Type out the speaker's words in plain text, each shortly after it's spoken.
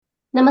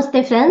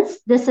Namaste, friends.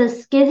 This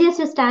is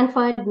KZSU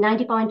Stanford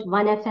 90.1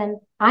 FM.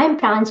 I am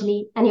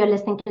Pranjali, and you're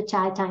listening to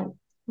Chai Time.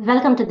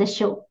 Welcome to the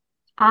show.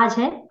 आज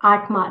है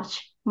 8 मार्च,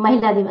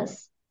 महिला दिवस,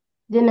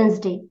 women's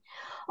day,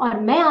 और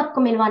मैं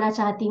आपको मिलवाना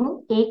चाहती हूँ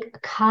एक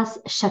खास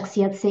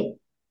शख्सियत से.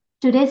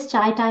 Today's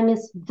Chai Time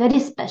is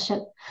very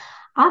special.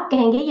 आप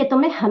कहेंगे ये तो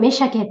मैं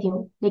हमेशा कहती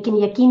हूँ, लेकिन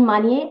यकीन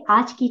मानिए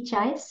आज की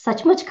चाय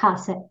सचमुच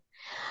खास है.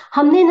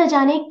 हमने न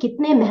जाने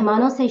कितने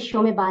मेहमानों से इस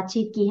शो में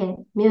बातचीत की है.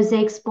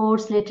 Music,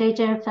 sports,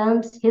 literature,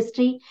 films,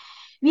 history.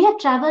 We have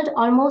traveled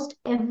almost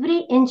every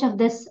inch of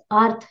this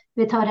earth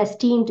with our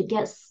esteemed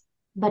guests.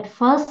 But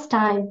first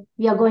time,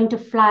 we are going to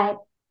fly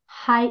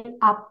high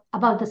up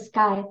above the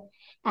sky,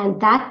 and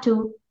that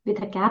too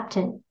with a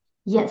captain.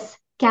 Yes,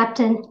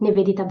 Captain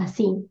Nivedita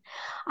Bhasin.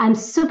 I'm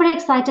super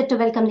excited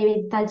to welcome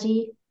Nivedita ji.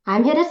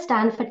 I'm here at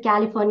Stanford,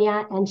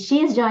 California, and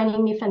she is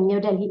joining me from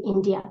New Delhi,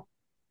 India.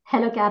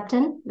 Hello,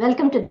 Captain.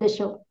 Welcome to the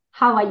show.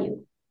 How are you?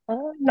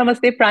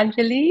 नमस्ते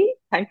Pranjali.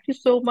 Thank you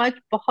so much.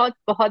 बहुत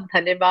बहुत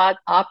धन्यवाद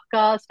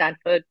आपका,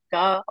 Stanford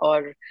का,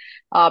 और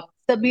आप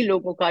सभी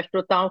लोगों का,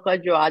 श्रोताओं का,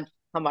 जो आज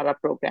हमारा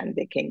प्रोग्राम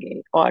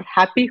देखेंगे। और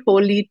happy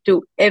Holi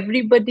to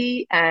everybody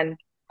and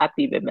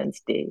happy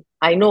women's day.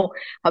 I know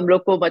हम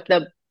लोग को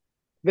मतलब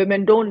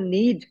women don't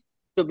need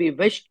to be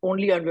wished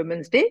only on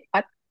Women's Day,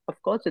 but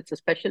of course it's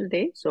a special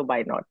day, so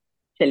why not?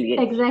 चलिए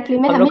Exactly.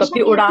 मैं हम लोग हमेशा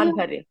अपनी कहती उड़ान हूँ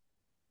भरे।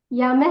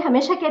 मैं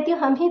हमेशा कहती हूँ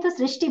हम ही तो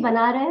सृष्टि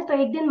बना रहे हैं, तो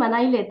एक दिन मना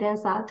ही लेते हैं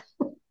साथ.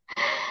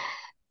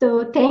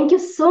 तो thank you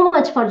so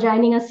much for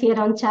joining us here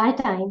on chai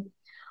time.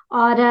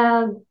 और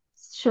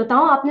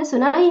श्रोताओं, आपने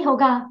सुना ही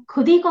होगा,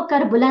 खुद ही को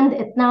कर बुलंद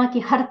इतना कि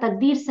हर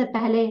तकदीर से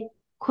पहले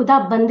खुदा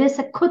बंदे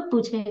से खुद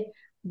पूछे,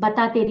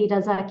 बता तेरी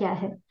रजा क्या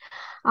है.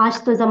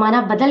 आज तो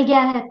जमाना बदल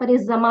गया है, पर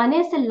इस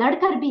जमाने से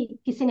लड़कर भी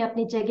किसी ने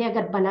अपनी जगह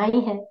अगर बनाई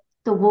है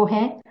तो वो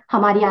है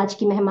हमारी आज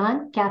की मेहमान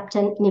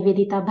captain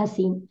Nivedita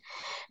Bhasin.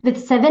 With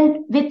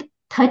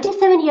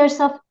 37 years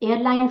of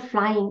airline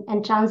flying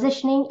and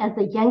transitioning as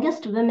the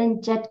youngest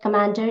women jet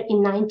commander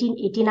in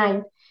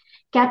 1989,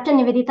 Captain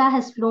Nivedita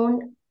has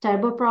flown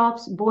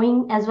turboprops,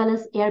 Boeing as well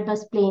as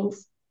Airbus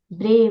planes.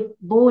 Brave,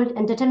 bold,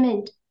 and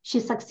determined, she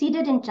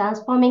succeeded in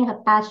transforming her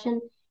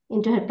passion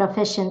into her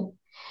profession.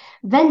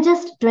 When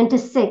just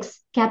 26,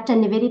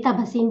 Captain Nivedita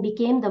Bhasin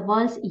became the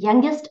world's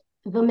youngest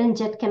woman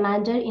jet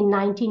commander in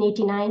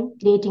 1989,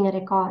 creating a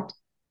record.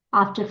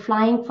 After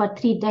flying for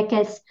 3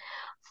 decades,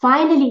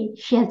 finally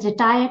she has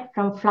retired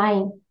from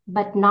flying,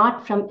 but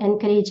not from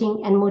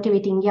encouraging and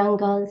motivating young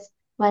girls,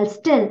 while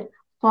still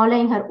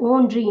following her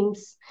own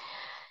dreams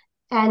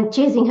and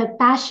chasing her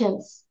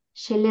passions.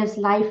 She lives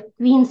life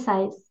queen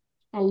size.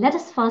 And let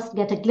us first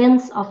get a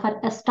glimpse of her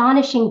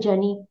astonishing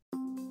journey.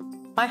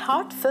 My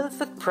heart fills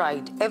with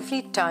pride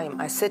every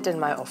time I sit in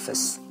my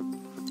office.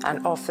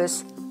 An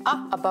office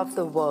up above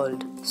the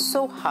world,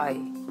 so high.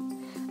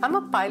 I'm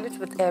a pilot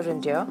with Air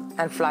India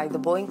and fly the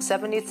Boeing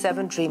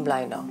 787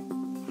 Dreamliner.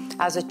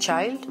 As a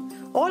child,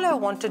 all I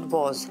wanted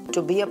was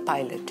to be a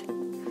pilot.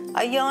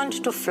 I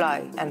yearned to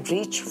fly and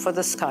reach for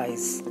the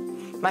skies.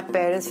 My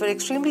parents were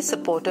extremely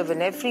supportive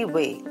in every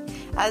way,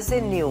 as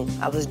they knew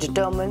I was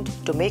determined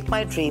to make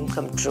my dream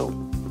come true.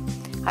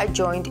 I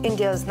joined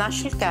India's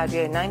national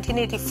carrier in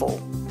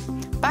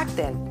 1984. Back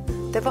then,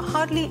 there were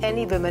hardly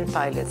any women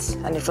pilots,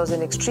 and it was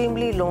an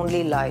extremely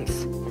lonely life.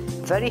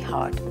 Very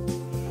hard.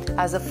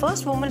 As the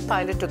first woman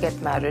pilot to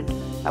get married,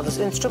 I was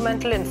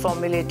instrumental in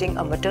formulating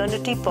a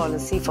maternity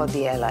policy for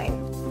the airline.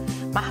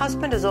 My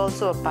husband is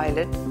also a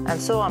pilot,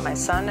 and so are my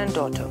son and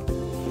daughter.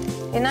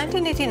 In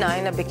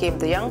 1989, I became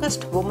the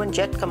youngest woman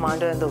jet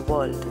commander in the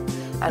world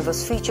and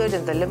was featured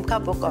in the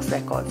Limca Book of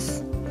Records.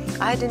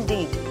 I had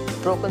indeed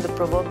broken the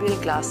proverbial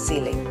glass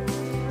ceiling.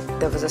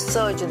 There was a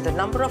surge in the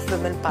number of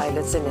women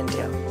pilots in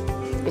India.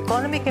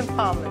 Economic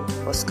empowerment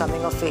was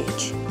coming of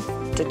age.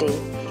 Today,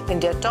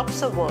 India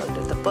tops the world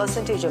in the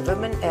percentage of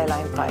women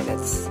airline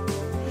pilots.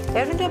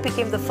 Air India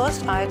became the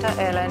first IATA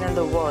airline in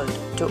the world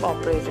to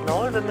operate an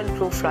all-women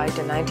crew flight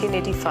in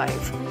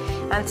 1985,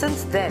 and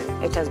since then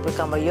it has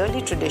become a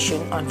yearly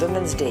tradition on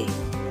Women's Day.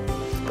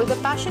 With a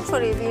passion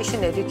for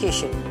aviation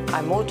education,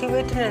 I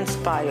motivate and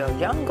inspire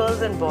young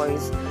girls and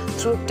boys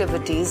through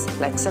activities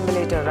like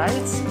simulator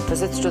rides,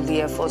 visits to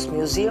the Air Force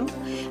Museum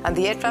and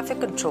the Air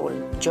Traffic Control,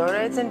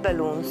 joyrides in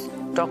balloons,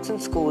 talks in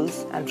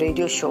schools, and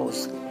radio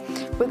shows.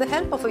 With the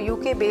help of a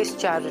UK-based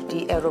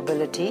charity,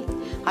 Aerobility,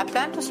 I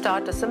plan to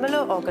start a similar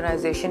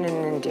organization in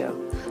India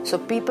so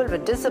people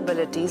with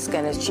disabilities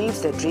can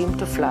achieve their dream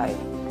to fly.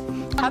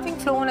 Having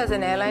flown as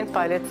an airline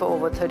pilot for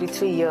over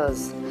 33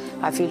 years,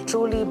 I feel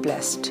truly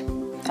blessed.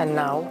 And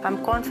now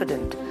I'm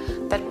confident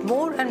that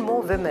more and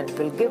more women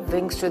will give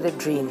wings to their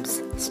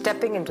dreams,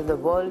 stepping into the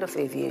world of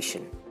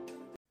aviation.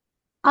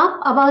 Up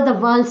above the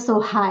world so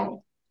high.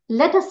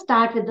 Let us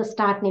start with the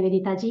start,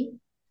 Nivedita ji.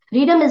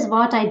 Freedom is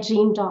what I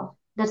dreamed of.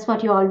 That's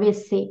what you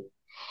always say.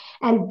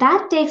 And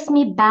that takes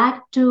me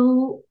back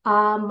to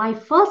my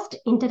first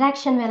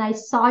interaction when I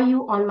saw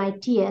you on my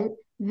TL,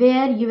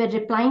 where you were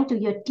replying to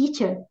your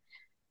teacher.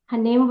 Her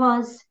name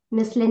was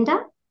Miss Linda.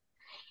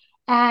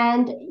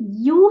 and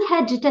you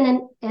had written an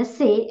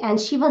essay, and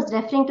she was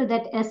referring to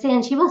that essay,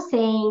 and she was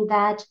saying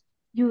that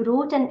you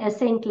wrote an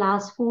essay in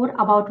class 4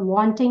 about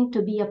wanting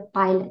to be a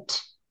pilot.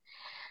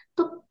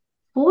 तो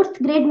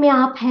fourth grade में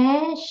आप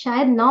हैं,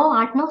 शायद 9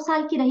 8 9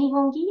 साल की रही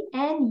होंगी,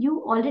 and you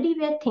already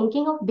where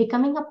thinking of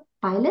becoming a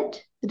pilot,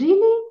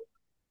 really?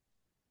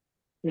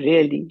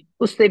 Really,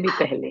 उससे भी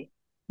पहले,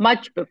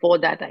 much before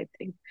that.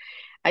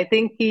 I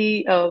think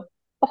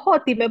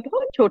कि मैं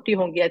बहुत छोटी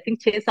होंगी, आई थिंक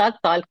 6 7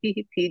 साल की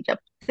ही थी जब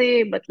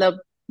से,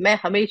 मतलब मैं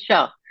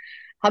हमेशा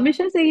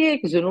हमेशा से ये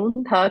एक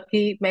जुनून था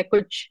कि मैं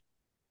कुछ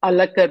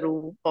अलग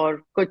करूं,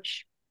 और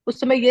कुछ, उस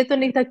समय ये तो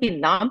नहीं था कि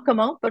नाम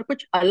कमाऊं, पर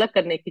कुछ अलग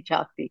करने की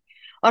चाह थी।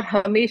 और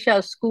हमेशा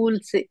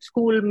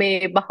स्कूल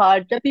में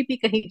बाहर जब भी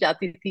कहीं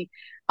जाती थी,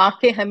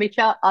 आंखें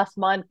हमेशा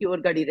आसमान की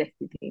ओर गड़ी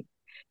रहती थी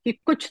कि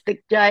कुछ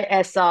दिख जाए,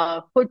 ऐसा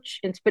कुछ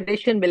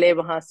इंस्पिरेशन मिले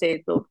वहां से।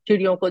 तो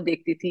चिड़ियों को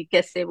देखती थी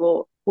कैसे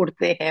वो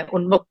उड़ते हैं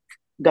उन्मुक्त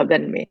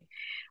गगन में,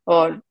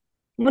 और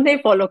उन्हें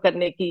फॉलो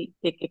करने की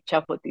एक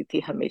इच्छा होती थी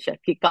हमेशा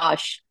कि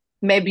काश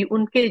मैं भी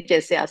उनके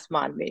जैसे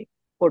आसमान में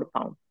उड़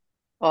पाऊं,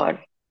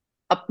 और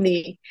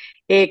अपनी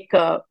एक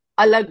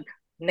अलग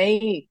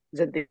नई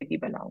जिंदगी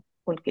बनाऊं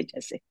उनके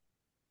जैसे।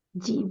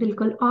 जी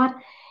बिल्कुल। और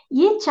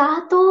ये चाह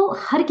तो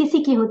हर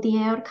किसी की होती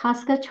है, और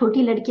खासकर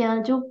छोटी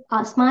लड़कियां जो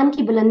आसमान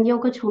की बुलंदियों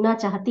को छूना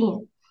चाहती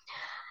हैं।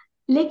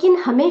 लेकिन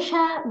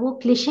हमेशा वो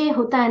क्लिशे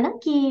होता है ना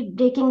कि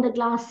breaking the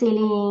glass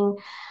ceiling,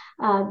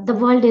 the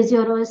world is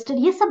your oyster,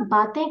 ये सब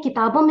बातें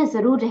किताबों में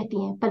जरूर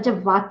रहती हैं, पर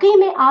जब वाकई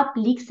में आप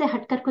लीक से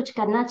हटकर कुछ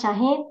करना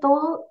चाहें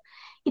तो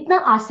इतना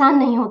आसान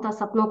नहीं होता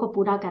सपनों को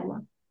पूरा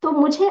करना। तो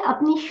मुझे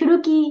अपनी शुरू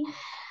की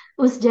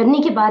उस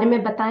जर्नी के बारे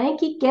में बताएं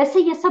कि कैसे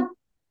ये सब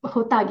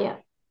होता गया।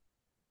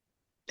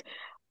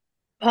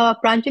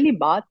 प्रांजलि,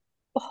 बात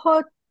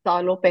बहुत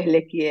सालों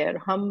पहले की है, और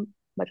हम,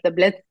 मतलब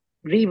let's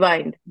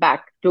rewind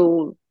back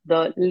to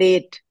the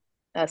late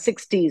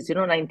 60s,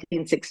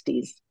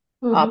 1960s।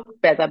 हम्म। आप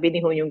पैदा भी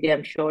नहीं हुई होंगी, I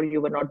am sure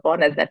you were not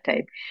born at that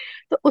time.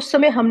 तो उस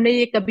समय हमने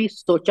ये कभी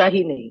सोचा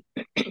ही नहीं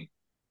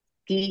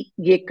कि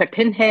ये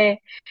कठिन है,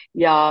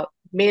 या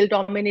मेल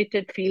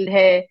डोमिनेटेड फील्ड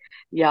है,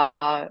 या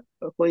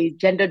कोई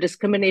जेंडर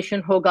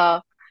डिस्क्रिमिनेशन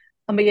होगा।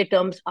 हमें ये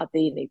टर्म्स आते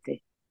ही नहीं थे।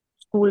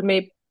 स्कूल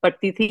में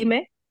पढ़ती थी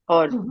मैं,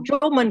 और हम्म।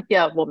 जो मन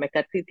किया वो मैं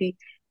करती थी।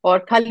 और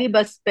खाली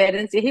बस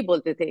पेरेंट्स यही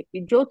बोलते थे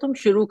कि जो तुम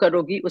शुरू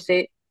करोगी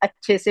उसे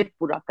अच्छे से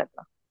पूरा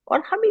करना,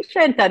 और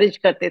हमेशा एनकरेज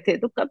करते थे।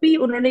 तो कभी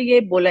उन्होंने ये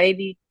बोला ही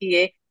नहीं कि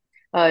ये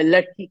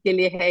लड़की के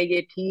लिए है,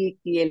 ये ठीक,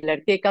 ये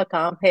लड़के का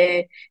काम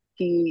है,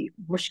 कि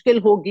मुश्किल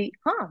होगी।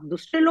 हाँ,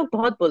 दूसरे लोग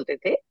बहुत बोलते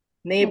थे,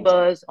 अच्छा।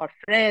 नेबर्स और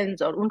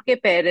फ्रेंड्स और उनके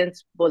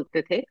पेरेंट्स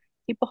बोलते थे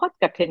कि बहुत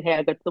कठिन है,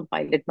 अगर तुम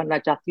पायलट बनना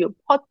चाहती हो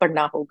बहुत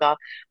पढ़ना होगा,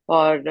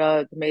 और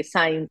तुम्हें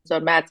साइंस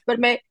और मैथ्स। पर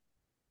मैं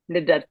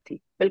निडर थी,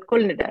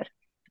 बिल्कुल निडर।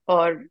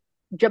 और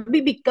जब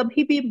भी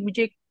कभी भी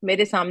मुझे,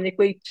 मेरे सामने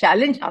कोई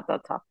चैलेंज आता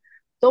था,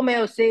 तो मैं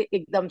उसे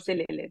एकदम से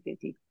ले लेती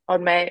थी, और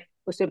मैं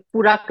उसे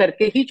पूरा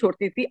करके ही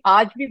छोड़ती थी।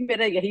 आज भी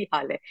मेरा यही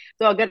हाल है।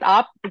 तो अगर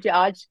आप मुझे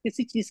आज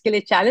किसी चीज के लिए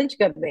चैलेंज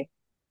कर दें,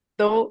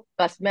 तो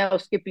बस मैं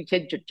उसके पीछे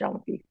जुट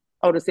जाऊंगी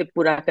और उसे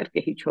पूरा करके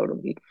ही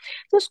छोड़ूंगी।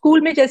 तो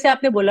स्कूल में, जैसे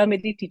आपने बोला,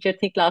 मेरी टीचर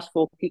थी क्लास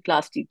 4 की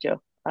class teacher,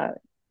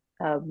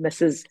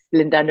 Mrs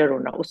Linda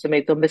Noronha. उस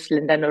समय तो मिस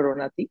लिंडा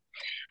नरोना थी।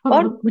 और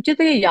हम्म। मुझे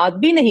तो ये याद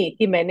भी नहीं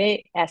कि मैंने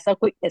ऐसा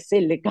कोई ऐसे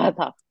लिखा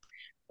था।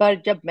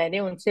 पर जब मैंने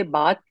उनसे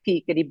बात की,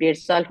 करीब 1.5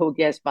 साल हो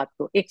गया इस बात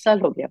को, 1 साल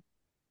हो गया,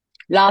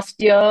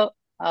 लास्ट ईयर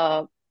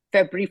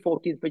February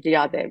 14, मुझे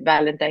याद है,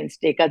 वैलेंटाइंस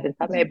डे का दिन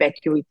था। जी। मैं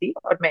बैठी हुई थी,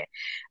 और मैं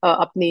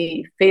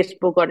अपनी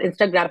फेसबुक और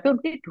इंस्टाग्राम पे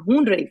उनके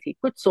ढूंढ रही थी,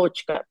 कुछ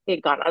सोचकर,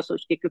 एक गाना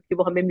सोच के, क्योंकि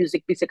वो हमें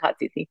म्यूजिक भी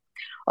सिखाती थी।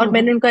 और मैंने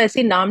हम्म। उनका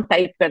ऐसे नाम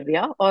टाइप कर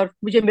दिया, और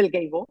मुझे मिल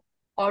गई वो।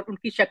 और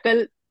उनकी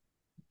शक्ल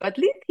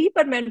बदली थी,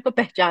 पर मैं उनको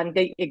पहचान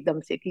गई एकदम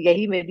से कि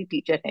यही मेरी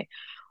टीचर है।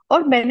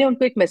 और मैंने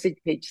उनको एक मैसेज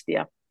भेज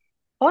दिया।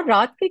 और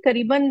रात के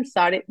करीबन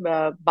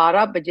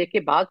 12:30 बजे के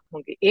बाद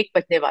होंगे, 1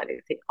 बजने वाले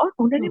थे, और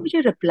उन्होंने हम्म।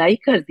 मुझे रिप्लाई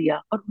कर दिया,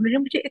 और उन्होंने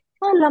मुझे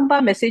इतना लंबा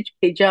मैसेज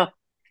भेजा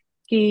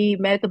कि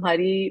मैं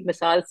तुम्हारी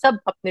मिसाल सब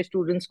अपने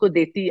स्टूडेंट्स को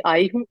देती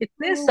आई हूँ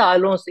इतने हम्म।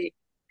 सालों से।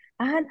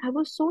 And I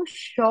was so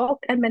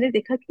shocked, and मैंने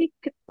देखा कि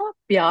कितना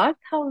प्यार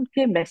था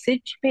उनके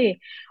मैसेज में।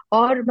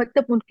 और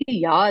मतलब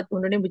उनकी याद,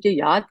 उन्होंने मुझे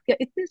याद किया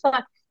इतने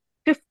साल,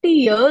 50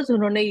 years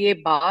उन्होंने ये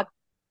बात,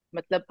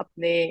 मतलब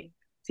अपने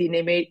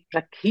सीने में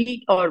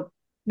रखी, और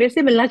मेरे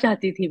से मिलना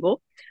चाहती थी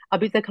वो।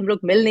 अभी तक हम लोग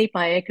मिल नहीं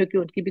पाए हैं, क्योंकि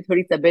उनकी भी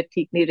थोड़ी तबीयत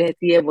ठीक नहीं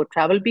रहती है, वो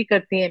ट्रैवल भी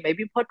करती हैं, मैं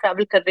भी बहुत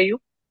ट्रैवल कर रही हूँ।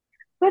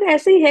 पर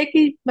ऐसे ही है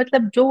कि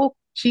मतलब जो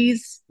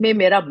चीज में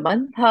मेरा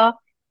मन था,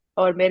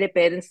 और मेरे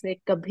पेरेंट्स ने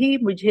कभी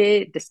मुझे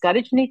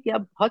डिस्करेज नहीं किया,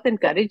 बहुत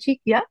इनकरेज ही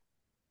किया।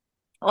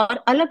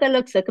 और अलग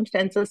अलग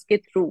सर्कमस्टेंसेस के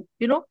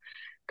थ्रू,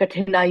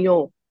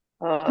 कठिनाइयों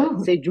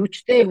हम्म। से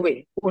जूझते हुए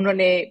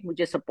उन्होंने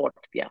मुझे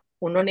सपोर्ट किया।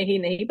 उन्होंने ही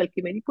नहीं,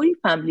 बल्कि मेरी पूरी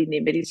फैमिली ने,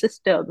 मेरी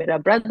सिस्टर, मेरा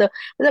ब्रदर,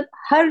 मतलब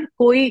हर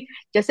कोई।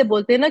 जैसे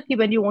बोलते हैं ना कि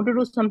when you want to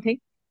do something,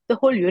 the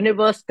whole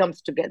universe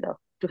comes together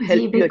to ji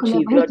help you बिल्कुल, मैं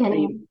अचीव वही योर कह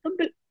रही ड्रीम।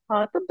 हूँ।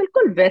 हाँ, तो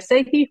बिल्कुल वैसे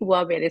ही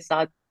हुआ मेरे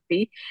साथ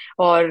भी।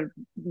 और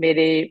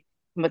मेरे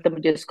मतलब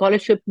मुझे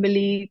स्कॉलरशिप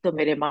मिली, तो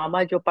मेरे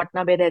मामा जो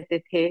पटना में रहते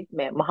थे,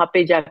 मैं वहां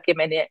पे जाके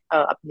मैंने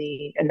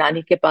अपनी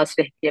नानी के पास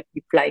रह के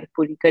अपनी फ्लाइंग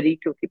पूरी करी,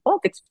 क्योंकि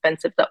बहुत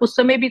एक्सपेंसिव था उस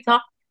समय भी था,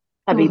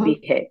 अभी हम्म।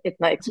 भी है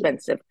इतना जी।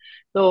 एक्सपेंसिव।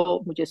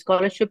 तो मुझे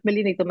स्कॉलरशिप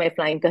मिली, नहीं तो मैं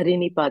फ्लाइंग कर ही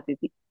नहीं पाती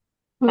थी।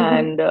 हम्म।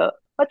 एंड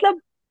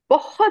मतलब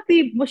बहुत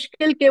ही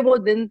मुश्किल के वो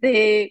दिन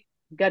थे।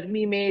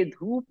 गर्मी में,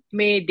 धूप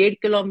में, 1.5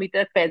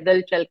 किलोमीटर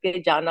पैदल चल के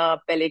जाना।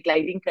 पहले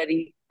ग्लाइडिंग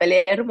करी, पहले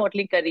एरो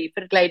मॉडलिंग करी,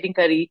 फिर ग्लाइडिंग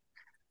करी,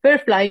 फिर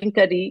फ्लाइंग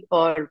करी,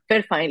 और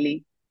फिर फाइनली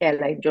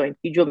एयरलाइन ज्वाइन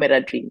की, जो मेरा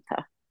ड्रीम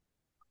था।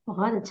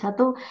 बहुत अच्छा।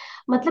 तो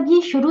मतलब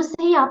ये शुरू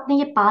से ही आपने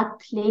ये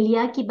पाथ ले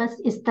लिया कि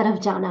बस इस तरफ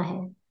जाना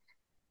है?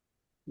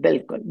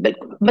 बिल्कुल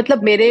बिल्कुल,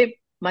 मतलब मेरे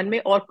मन में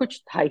और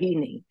कुछ था ही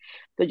नहीं।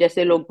 तो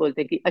जैसे लोग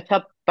बोलते कि अच्छा,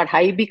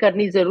 पढ़ाई भी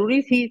करनी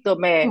जरूरी थी, तो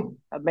मैं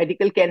हम्म।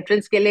 मेडिकल के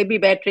एंट्रेंस के लिए भी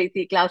बैठ रही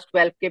थी क्लास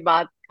 12 के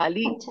बाद,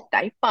 खाली अच्छा।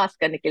 टाइम पास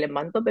करने के लिए।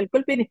 मन तो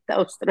बिल्कुल भी नहीं था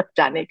उस तरफ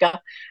जाने का,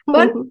 हम्म।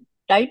 पर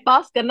टाइम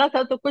पास करना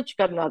था तो कुछ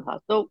करना था,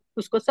 तो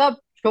उसको सब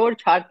छोड़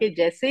छाड़ के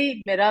जैसे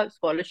ही मेरा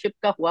स्कॉलरशिप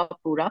का हुआ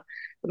पूरा,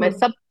 तो मैं हम्म।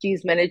 सब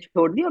चीज मैंने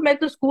छोड़ दी। और मैं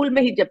तो स्कूल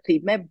में ही जब थी,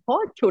 मैं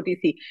बहुत छोटी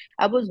थी,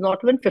 आई वॉज नॉट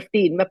इवन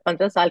 15, मैं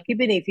 15 साल की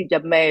भी नहीं थी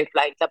जब मैं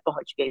फ्लाइंग क्लब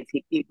पहुंच गई थी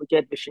कि मुझे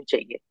एडमिशन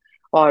चाहिए।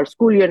 और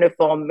स्कूल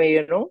यूनिफॉर्म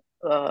में,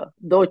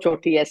 दो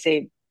चोटी ऐसे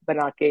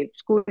बना के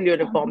स्कूल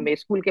यूनिफॉर्म हम्म। में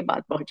स्कूल के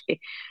बाद पहुंच गई।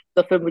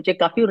 तो फिर मुझे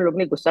काफी उन लोगों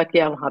ने गुस्सा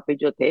किया वहां पे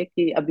जो थे,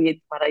 कि अभी ये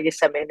तुम्हारा ये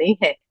समय नहीं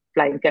है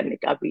फ्लाइंग करने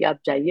का, अभी आप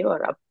जाइए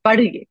और आप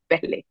पढ़िए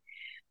पहले।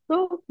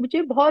 तो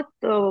मुझे बहुत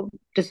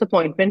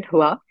डिसअपॉइंटमेंट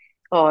हुआ।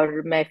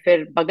 और मैं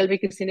फिर, बगल में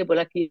किसी ने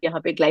बोला कि यहाँ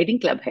पे ग्लाइडिंग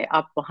क्लब है,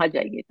 आप वहां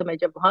जाइए। तो मैं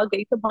जब वहां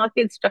गई, तो वहां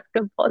के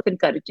इंस्ट्रक्टर बहुत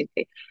इनकरेजिंग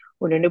थे।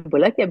 उन्होंने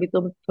बोला कि अभी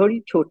तुम थोड़ी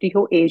छोटी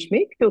हो एज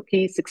में,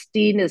 क्योंकि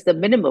 16 is the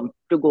minimum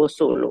to go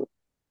solo.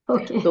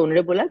 Okay. तो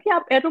उन्होंने बोला कि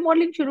आप एरो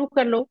मॉडलिंग शुरू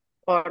कर लो,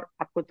 और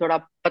आपको थोड़ा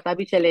पता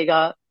भी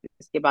चलेगा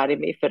इसके बारे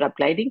में, फिर आप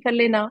ग्लाइडिंग कर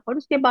लेना, और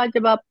उसके बाद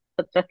जब आप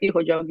 17 की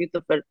हो जाओगी तो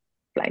फिर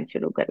फ्लाइंग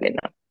शुरू कर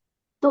लेना।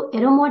 तो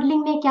एरो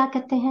मॉडलिंग में क्या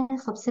करते हैं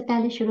सबसे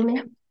पहले शुरू में?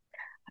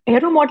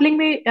 एरो मॉडलिंग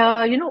में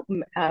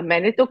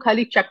मैंने तो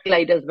खाली चक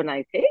ग्लाइडर्स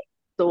बनाए थे।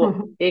 तो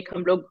हम्म। एक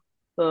हम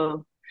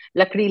लोग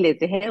लकड़ी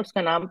लेते हैं,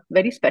 उसका नाम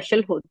वेरी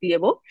स्पेशल होती है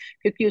वो,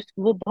 क्योंकि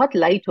वो बहुत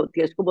लाइट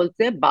होती है, उसको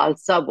बोलते हैं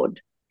बालसा वुड।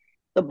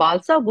 तो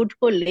बालसा वुड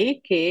को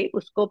लेके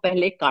उसको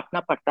पहले काटना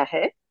पड़ता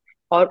है,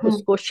 और हम्म।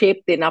 उसको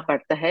शेप देना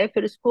पड़ता है,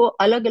 फिर उसको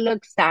अलग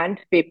अलग सैंड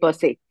पेपर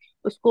से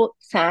उसको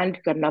सैंड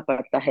करना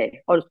पड़ता है,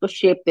 और उसको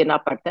शेप देना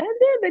पड़ता है।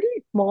 दे वेरी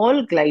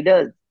स्मॉल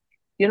ग्लाइडर्स,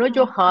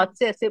 जो हाथ अच्छा।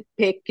 से ऐसे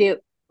फेंक के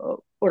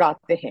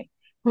उड़ाते हैं।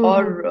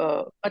 और हम्म।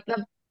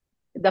 मतलब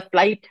द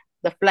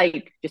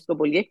फ्लाइट जिसको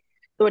बोलिए,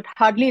 तो it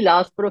hardly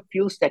last for a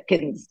few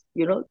seconds,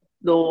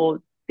 2,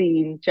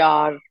 3,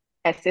 4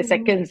 ऐसे हम्म।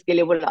 सेकेंड्स के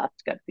लिए वो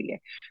लास्ट करती है।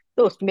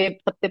 तो उसमें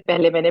सबसे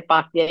पहले मैंने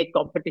पार्ट लिया एक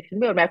कंपटीशन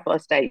में, और मैं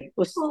फर्स्ट आई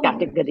उस ओह।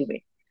 कैटेगरी में।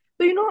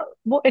 तो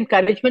वो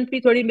इनकरेजमेंट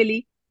भी थोड़ी मिली,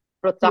 या।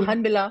 प्रोत्साहन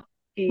मिला हम्म।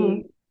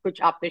 कि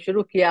कुछ आपने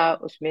शुरू किया,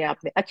 उसमें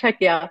आपने अच्छा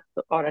किया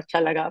तो और अच्छा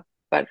लगा।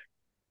 पर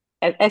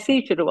ऐसी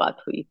ही शुरुआत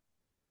हुई।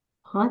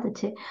 बहुत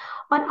अच्छे।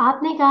 और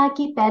आपने कहा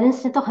कि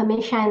पेरेंट्स ने तो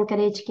हमेशा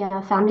एनकरेज किया,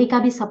 फैमिली का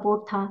भी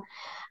सपोर्ट था,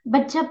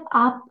 बट जब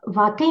आप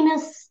वाकई में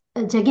उस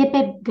जगह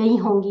पे गई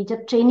होंगी,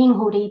 जब ट्रेनिंग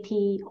हो रही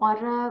थी,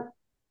 और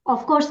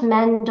ऑफ कोर्स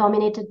मैन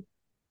डोमिनेटेड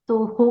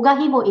तो होगा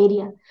ही वो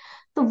एरिया,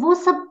 तो वो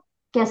सब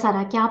कैसा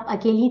रहा? क्या आप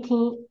अकेली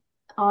थी?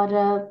 और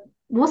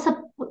वो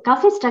सब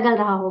काफी स्ट्रगल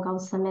रहा होगा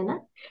उस समय ना?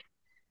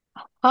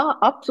 हाँ,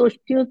 अब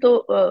सोचती हूँ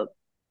तो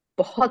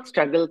बहुत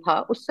स्ट्रगल था,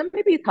 उस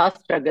समय भी था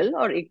स्ट्रगल,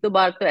 और एक दो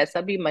बार तो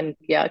ऐसा भी मन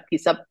किया कि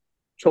सब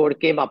छोड़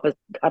के वापस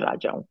घर आ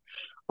जाऊं।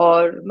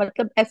 और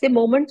मतलब ऐसे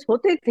मोमेंट्स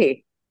होते थे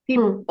कि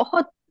हम्म।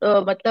 बहुत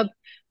मतलब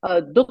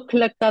दुख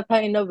लगता था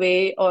इन अ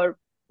वे, और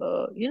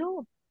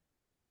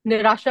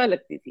निराशा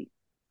लगती थी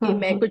कि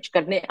मैं हम्म। कुछ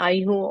करने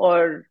आई हूँ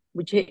और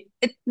मुझे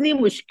इतनी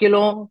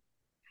मुश्किलों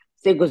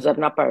से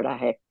गुजरना पड़ रहा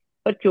है।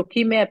 पर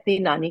क्योंकि मैं अपनी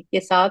नानी के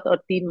साथ, और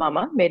 3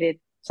 मामा मेरे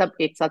सब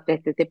एक साथ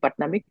रहते थे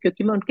पटना में,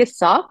 क्योंकि मैं उनके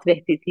साथ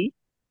रहती थी,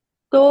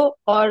 तो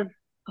और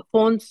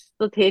फोन्स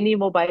तो थे नहीं,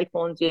 मोबाइल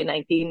फोन्स, ये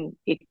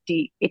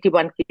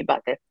 1981 की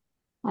बात है।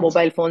 अच्छा।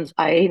 मोबाइल फोन्स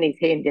आए ही नहीं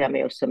थे इंडिया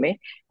में उस समय।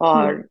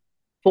 और हम्म।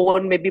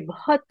 फोन में भी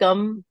बहुत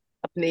कम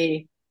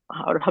अपने,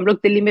 और हम लोग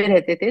दिल्ली में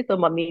रहते थे, तो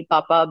मम्मी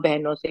पापा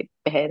बहनों से,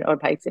 बहन और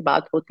भाई से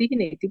बात होती ही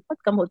नहीं थी,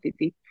 बहुत कम होती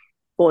थी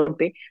फोन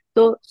पे।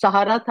 तो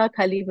सहारा था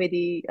खाली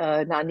मेरी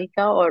नानी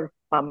का और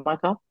मामा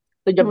का।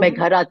 तो जब मैं हम्म।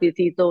 घर आती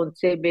थी, तो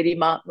उनसे मेरी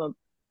माँ,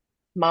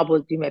 माँ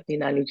बोलती मैं अपनी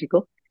नानी जी को,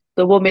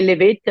 तो वो मेरे लिए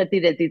वेट करती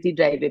रहती थी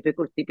ड्राइवे पे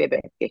कुर्सी पे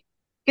बैठ के,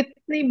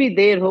 कितनी भी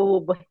देर हो वो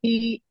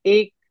वही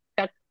एक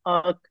टक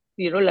आंख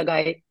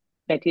लगाए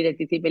बैठी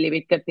रहती थी, मेरे लिए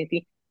वेट करती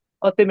थी।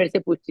 और फिर मेरे से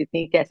पूछती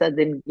थी कैसा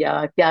दिन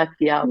गया, क्या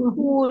किया, हम्म।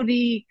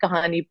 पूरी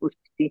कहानी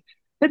पूछती थी।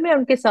 फिर मैं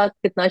उनके साथ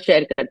कितना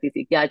शेयर करती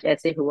थी कि आज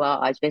ऐसे हुआ,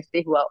 आज वैसे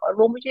हुआ, और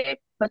वो मुझे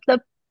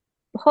मतलब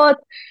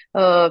बहुत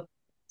आ,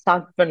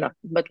 सांत्वना,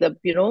 मतलब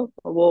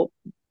वो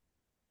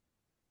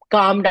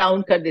काम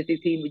डाउन कर देती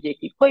थी मुझे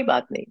कि कोई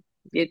बात नहीं,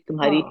 ये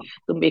तुम्हारी, हाँ।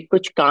 तुम एक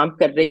कुछ काम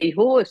कर रही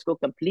हो, इसको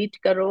कंप्लीट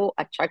करो,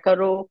 अच्छा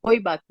करो, कोई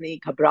बात नहीं,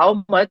 घबराओ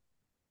मत,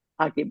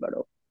 आगे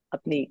बढ़ो।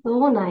 अपनी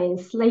सो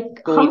नाइस।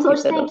 लाइक गोल हम की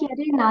सोचते हैं तरफ। कि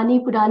अरे नानी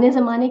पुराने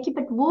जमाने की,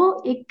 बट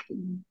वो एक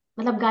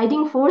मतलब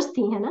गाइडिंग फोर्स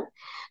थी, है ना।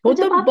 तो वो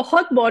तो जब आप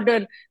बहुत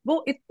मॉडर्न,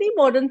 वो इतनी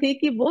मॉडर्न थी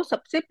कि वो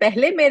सबसे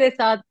पहले मेरे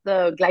साथ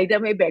ग्लाइडर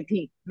में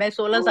बैठी। मैं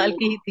 16 साल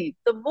की ही ओ, थी,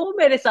 तो वो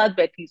मेरे साथ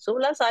बैठी,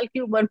 16 साल की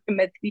उम्र में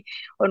मैं थी।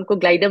 उनको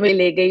ग्लाइडर में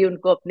ले गई,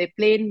 उनको अपने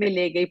प्लेन में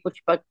ले गई,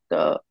 पुष्पक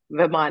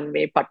विमान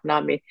में पटना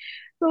में।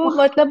 तो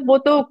मतलब वो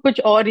तो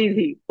कुछ और ही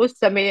थी उस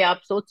समय।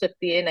 आप सोच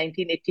सकती है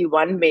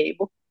 1981 में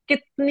वो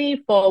कितनी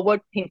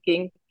फॉरवर्ड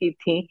थिंकिंग की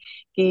थी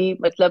कि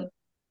मतलब,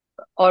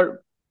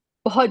 और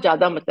बहुत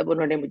ज्यादा मतलब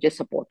उन्होंने मुझे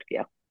सपोर्ट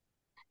किया।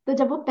 तो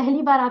जब वो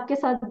पहली बार आपके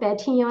साथ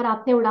बैठी और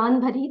आपने उड़ान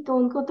भरी तो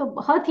उनको तो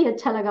बहुत ही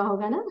अच्छा लगा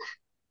होगा ना।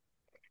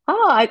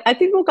 हाँ, आई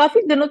थिंक वो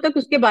काफी दिनों तक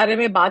उसके बारे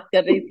में बात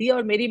कर रही थी।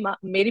 और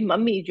मेरी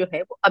मम्मी जो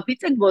है वो अभी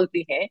तक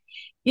बोलती है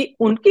कि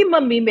उनकी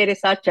मम्मी मेरे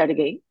साथ चढ़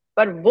गई,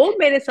 पर वो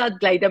मेरे साथ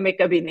ग्लाइडर में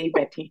कभी नहीं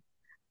बैठी।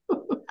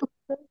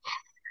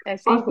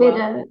 ऐसे ही और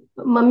फिर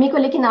हुआ। मम्मी को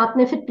लेकिन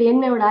आपने फिर प्लेन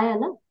में उड़ाया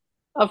ना।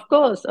 ऑफ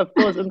कोर्स, ऑफ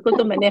कोर्स, उनको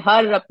तो मैंने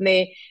हर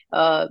अपने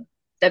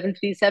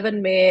 737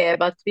 में,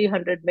 एयरबस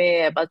 300 में,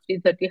 एयरबस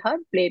 330, हर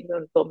प्लेन में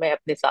उनको मैं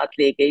अपने साथ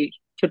ले गई।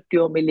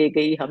 छुट्टियों में ले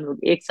गई, हम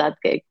लोग एक साथ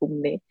गए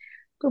घूमने।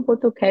 तो वो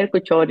तो खैर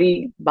कुछ और ही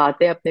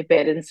बात है, अपने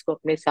पेरेंट्स को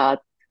अपने साथ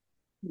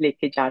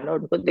लेके जाना,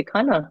 उनको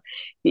दिखाना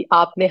कि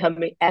आपने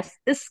हमें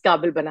इस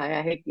काबिल बनाया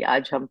है कि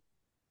आज हम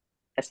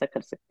ऐसा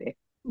कर सकते हैं।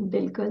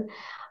 बिल्कुल।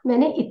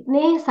 मैंने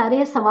इतने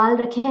सारे सवाल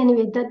रखे हैं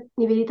निवेदिता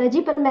निवेदिता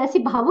जी, पर मैं ऐसी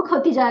भावुक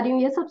होती जा रही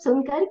हूँ ये सब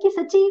सुनकर कि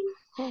सच्ची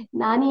हम्म।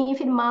 नानी,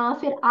 फिर माँ,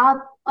 फिर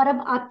आप, और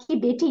अब आपकी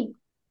बेटी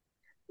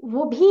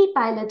वो भी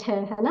पायलट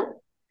है ना।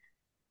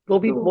 तो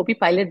वो भी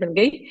पायलट बन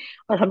गई।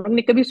 और हम लोग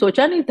ने कभी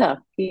सोचा नहीं था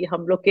कि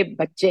हम लोग के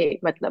बच्चे,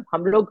 मतलब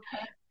हम लोग,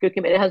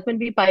 क्योंकि मेरे हस्बैंड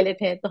भी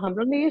पायलट हैं, तो हम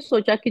लोग ने ये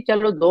सोचा कि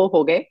चलो दो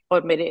हो गए।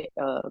 और मेरे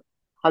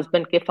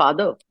हस्बैंड के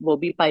फादर वो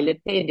भी पायलट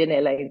थे इंडियन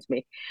एयरलाइंस में।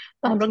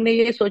 तो हम लोग अच्छा। ने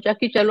ये सोचा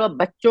कि चलो अब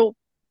बच्चों,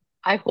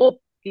 आई होप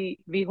कि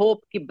वी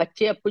होप कि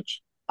बच्चे अब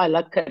कुछ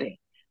अलग करें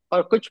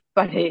और कुछ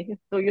पढ़े।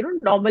 तो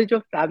नॉर्मल जो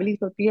फैमिली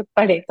होती है,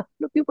 पढ़े। तो हम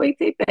लोग भी वही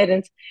थे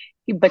पेरेंट्स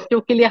कि बच्चों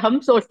के लिए हम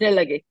सोचने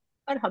लगे।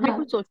 और हमें हाँ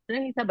कुछ सोचना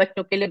नहीं था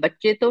बच्चों के लिए।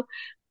 बच्चे तो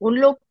उन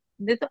लोग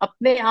ने तो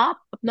अपने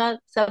आप अपना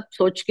सब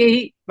सोच के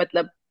ही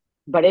मतलब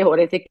बड़े हो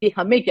रहे थे कि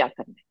हमें क्या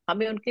करना है।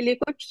 हमें उनके लिए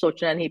कुछ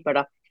सोचना नहीं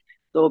पड़ा।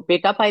 तो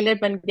बेटा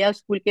पायलट बन गया,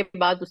 स्कूल के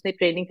बाद उसने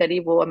ट्रेनिंग करी,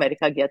 वो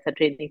अमेरिका गया था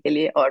ट्रेनिंग के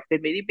लिए। और फिर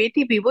मेरी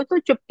बेटी भी, वो तो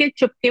चुपके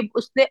चुपके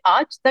उसने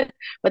आज तक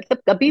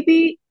मतलब कभी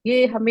भी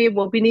ये हमें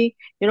वो भी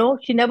नहीं,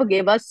 she never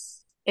gave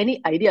us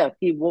any idea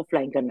कि वो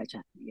फ्लाइंग करना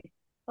चाहती है।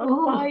 और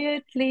ओह।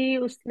 क्वाइटली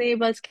उसने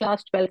बस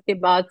क्लास 12 के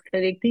बाद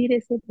फिर एक धीरे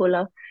से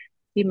बोला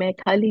कि मैं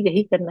खाली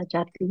यही करना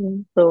चाहती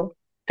हूँ। तो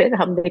फिर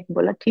हमने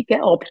बोला ठीक है,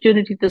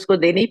 अपॉर्चुनिटी तो उसको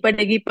देनी ही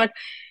पड़ेगी। पर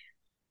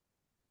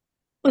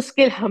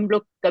उसके हम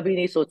लोग कभी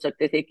नहीं सोच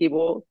सकते थे कि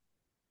वो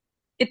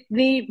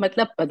इतनी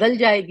मतलब बदल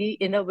जाएगी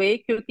इन अ वे।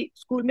 क्योंकि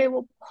स्कूल में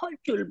वो बहुत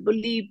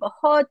चुलबुली,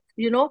 बहुत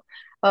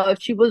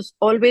she was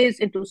always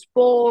into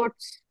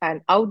sports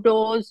and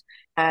outdoors.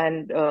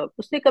 And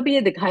उसने कभी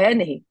ये दिखाया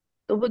नहीं।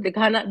 तो वो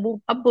दिखाना, वो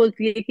अब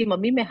बोलती है कि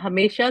मम्मी मैं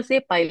हमेशा से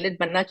पायलट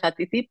बनना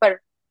चाहती थी, पर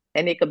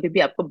मैंने कभी भी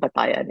आपको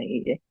बताया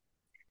नहीं है।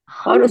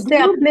 और हम उसने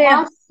दूर अपने,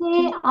 दराज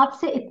से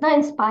आपसे इतना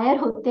इंस्पायर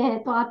होते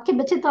हैं, तो आपके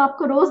बच्चे तो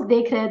आपको रोज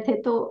देख रहे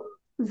थे, तो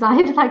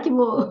जाहिर था कि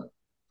वो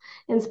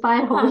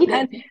इंस्पायर हो हाँ। ही रहे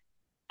एंड थे।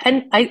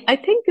 एंड आई आई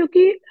थिंक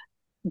क्योंकि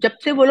जब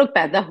से वो लोग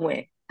पैदा हुए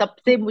हैं तब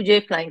से मुझे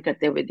फ्लाइंग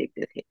करते हुए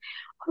देखते थे।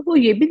 और वो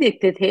ये भी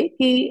देखते थे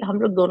कि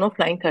हम लोग दोनों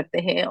फ्लाइंग करते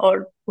हैं,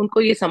 और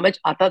उनको ये समझ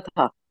आता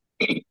था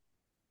कि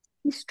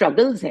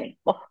स्ट्रगल्स हैं,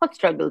 बहुत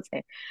स्ट्रगल्स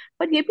हैं।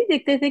 पर ये भी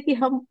देखते थे कि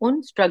हम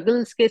उन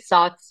स्ट्रगल्स के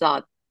साथ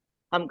साथ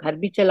हम घर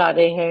भी चला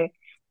रहे हैं,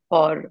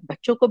 और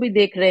बच्चों को भी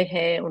देख रहे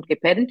हैं। उनके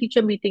पेरेंट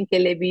टीचर मीटिंग के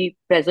लिए भी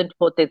प्रेजेंट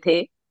होते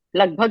थे,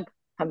 लगभग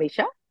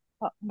हमेशा।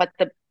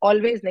 मतलब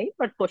ऑलवेज नहीं,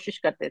 पर कोशिश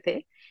करते थे।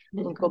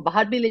 उनको बिल्कुल।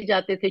 बाहर भी ले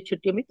जाते थे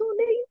छुट्टियों में, तो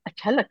उन्हें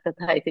अच्छा लगता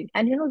था I think.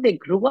 And they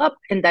grow up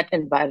in that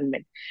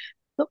environment.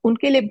 तो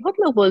उनके लिए बहुत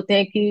लोग बोलते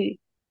हैं कि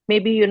may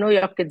be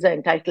your kids are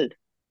entitled.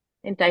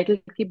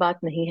 Entitled की बात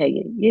नहीं है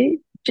ये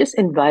जिस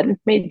एनवायरनमेंट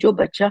में जो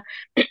बच्चा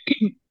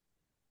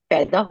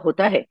पैदा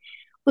होता है,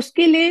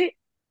 उसके लिए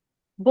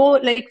वो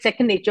लाइक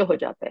सेकंड नेचर हो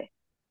जाता है।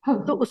 तो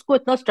हाँ उसको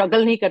इतना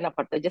स्ट्रगल नहीं करना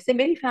पड़ता। जैसे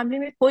मेरी फैमिली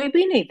में कोई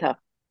भी नहीं था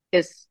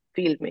इस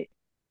फील्ड में,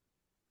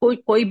 कोई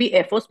कोई भी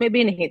एयरफोर्स में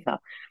भी नहीं था।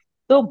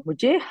 तो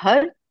मुझे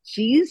हर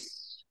चीज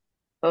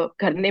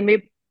करने में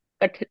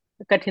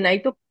कठिनाई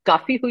तो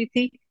काफी हुई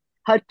थी।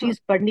 हर हाँ। चीज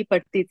पढ़नी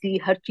पड़ती थी,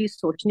 हर चीज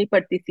सोचनी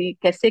पड़ती थी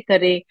कैसे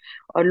करें,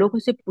 और लोगों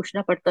से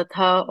पूछना पड़ता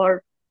था।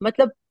 और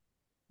मतलब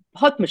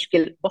बहुत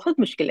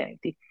मुश्किलें आई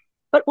थी।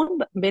 पर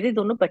उन मेरे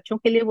दोनों बच्चों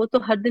के लिए वो तो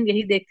हर दिन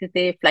यही देखते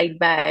थे, flight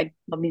bag,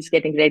 mummy is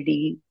getting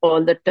ready,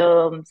 all the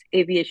terms,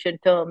 aviation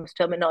terms,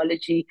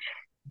 terminology,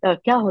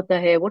 क्या होता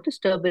है, what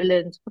is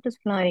turbulence, what is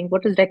flying,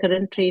 what is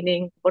recurrent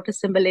training, what is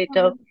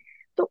simulator.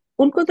 तो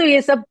उनको तो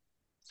ये सब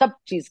सब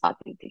चीज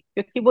आती थी,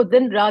 क्योंकि वो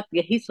दिन रात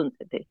यही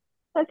सुनते थे।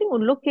 आई थिंक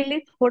उन लोग के लिए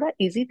थोड़ा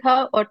इजी था।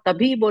 और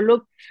तभी वो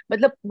लोग,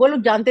 मतलब वो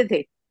लोग जानते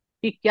थे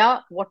कि क्या,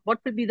 what what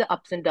will be the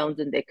ups and downs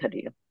in their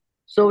career.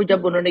 सो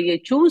जब उन्होंने ये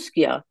चूज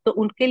किया, तो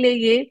उनके लिए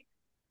ये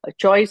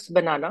choice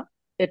banana,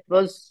 it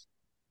was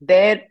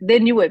there, they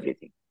knew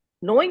everything.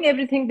 Knowing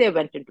everything, they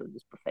went into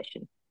this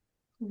profession.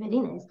 Very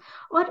nice.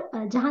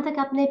 और जहां तक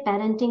आपने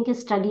पेरेंटिंग के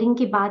स्ट्रगलिंग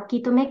की बात की,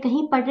 तो मैं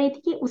कहीं पढ़ रही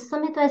थी कि उस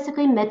समय तो ऐसे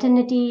कोई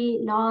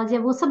मैटरनिटी लॉज या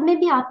वो सब में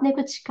भी आपने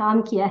कुछ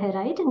काम किया है,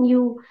 right? And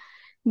you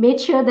made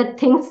sure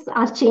that things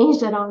are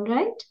changed around,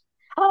 right?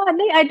 हाँ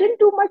नहीं, आई didn't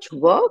do much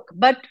work,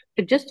 but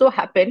it just so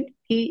happened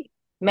कि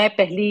मैं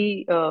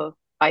पहली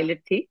पायलट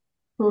थी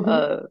हम्म।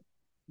 uh,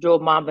 जो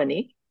माँ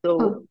बनी। तो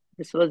हम्म।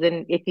 This was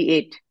in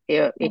 88,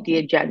 okay.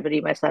 88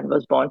 January my son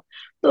was born.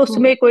 तो हम्म।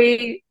 उसमें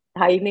कोई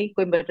था ही नहीं,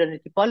 कोई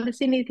मैटरनिटी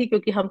पॉलिसी नहीं थी,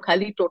 क्योंकि हम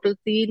खाली टोटल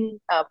 3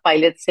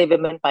 पायलट से,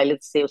 विमेन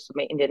पायलट से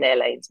उसमें इंडियन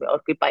एयरलाइंस में, और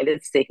कोई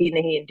पायलट से ही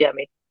नहीं इंडिया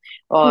में।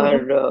 हम्म।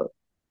 और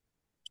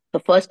तो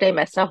फर्स्ट टाइम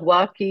ऐसा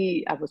हुआ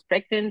कि आई वाज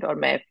प्रेग्नेंट और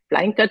मैं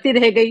फ्लाइंग करती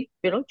रह गई,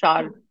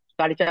 4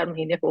 साढ़े 4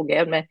 महीने हो गए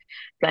और मैं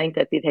फ्लाइंग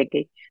करती रह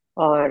गई।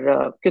 और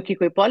क्योंकि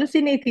कोई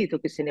पॉलिसी नहीं थी तो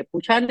किसी ने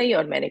पूछा नहीं,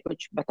 और मैंने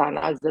कुछ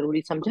बताना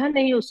जरूरी समझा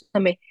नहीं उस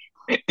समय।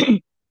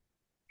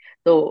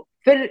 तो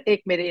फिर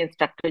एक मेरे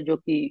इंस्ट्रक्टर जो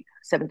कि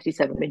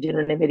 737 में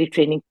जिन्होंने मेरी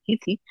ट्रेनिंग की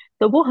थी,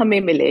 तो वो हमें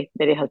मिले,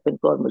 मेरे हस्बैंड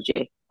को और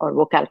मुझे। और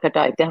वो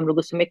कलकत्ता आए थे, हम लोग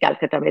उस समय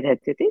कलकत्ता में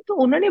रहते थे। तो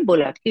उन्होंने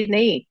बोला कि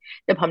नहीं,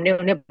 जब हमने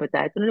उन्हें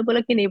बताया तो उन्होंने बोला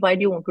कि नहीं, why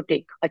do you want to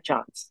take a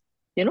chance,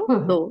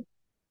 हम्म। तो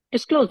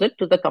disclose it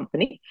to the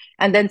company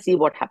and then see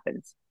what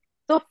happens.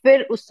 तो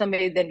फिर उस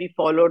समय then we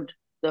followed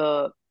the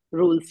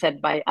rules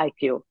set by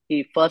ICAO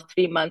कि first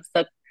 3 months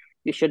तक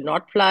you should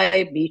not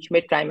fly, बीच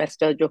में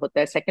trimester जो होता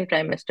है, second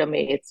trimester में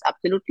it's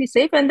absolutely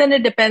safe, and then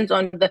it depends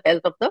on the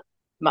health of the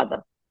mother,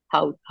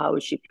 how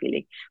is she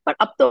feeling. But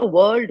up to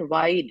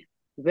worldwide,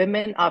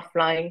 women are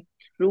flying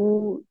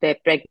through their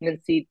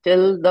pregnancy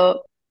till the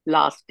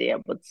last day,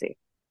 I would say.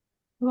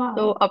 तो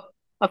वाह। अब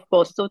of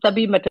course तो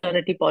तभी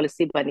maternity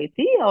policy बनी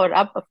थी, और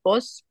अब of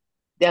course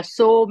there are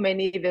so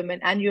many women,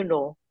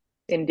 and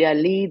India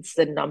leads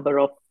the number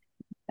of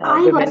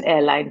I women was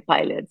airline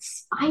pilots.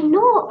 I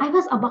know, I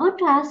was about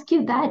to ask you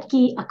that,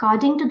 कि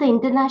according to the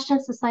International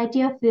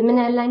Society of Women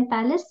Airline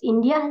Pilots,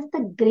 India has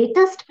the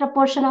greatest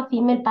proportion of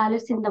female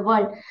pilots in the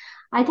world.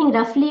 I think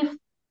roughly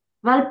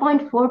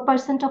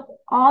 12.4% of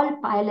all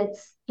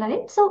pilots,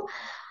 right? So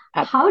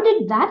अब how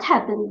did that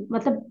happen?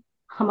 मतलब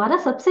हमारा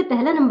सबसे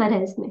पहला number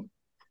है इसमें।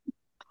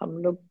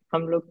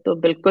 हम लोग तो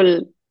बिल्कुल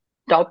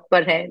टॉप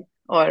पर हैं।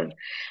 और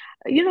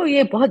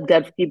ये बहुत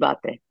गर्व की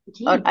बात है।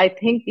 जी। और आई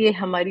थिंक ये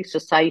हमारी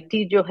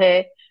सोसाइटी जो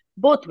है,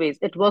 both ways,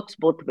 it works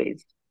both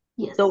ways.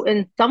 Yes. So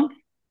in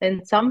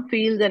some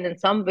fields and in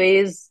some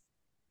ways,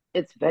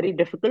 it's very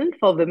difficult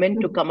for women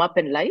to come up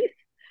in life.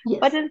 Yes.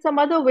 But in some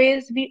other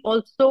ways, we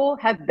also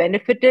have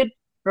benefited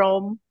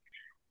from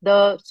the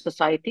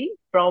society,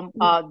 from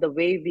the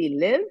way we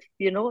live,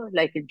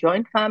 like in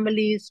joint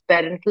families,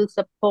 parental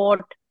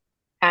support,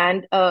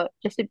 and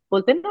जैसे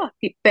बोलते हैं ना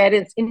कि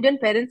parents, Indian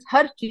parents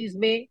हर चीज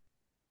में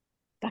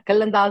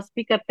दखल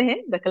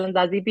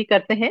अंदाजी भी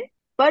करते हैं।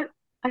 पर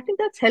आई थिंक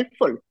दैट्स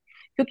हेल्पफुल,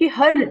 क्योंकि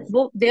हर यस।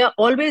 वो they are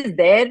always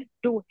there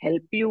to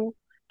help you,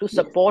 to yes.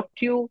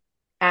 Support you,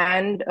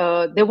 and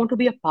they want to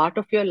be a part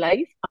of your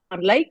life.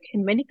 Unlike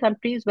in many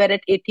countries where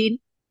at 18,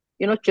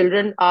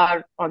 children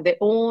are on their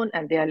own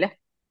and they are left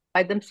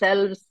by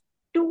themselves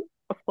to,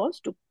 of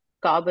course, to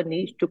carve a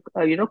niche, to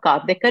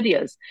carve their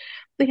careers.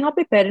 तो यहाँ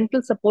पे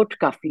parental support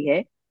काफी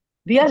है.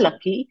 We are ji.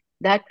 lucky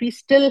that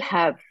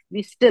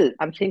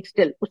I'm saying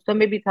still, उस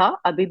समय भी था,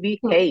 अभी भी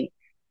है ही,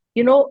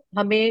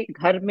 हमें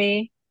घर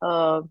में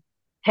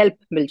हेल्प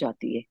मिल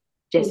जाती है,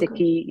 जैसे बिल्कुल।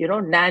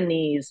 कि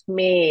नैनीज,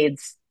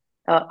 मेड्स,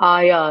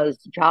 आयाज,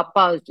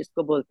 झापाज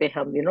जिसको बोलते हैं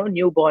हम,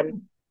 न्यू बॉर्न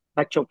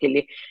बच्चों के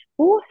लिए,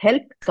 वो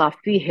हेल्प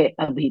काफी है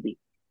अभी भी।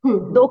 तो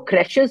हम्म।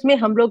 क्रैशेस में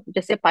हम लोग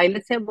जैसे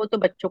पायलट्स हैं, वो तो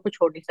बच्चों को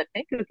छोड़ नहीं सकते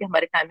हैं, क्योंकि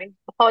हमारे टाइमिंग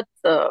बहुत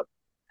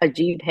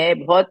अजीब है,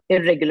 बहुत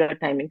इरेगुलर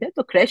टाइमिंग है,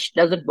 तो crash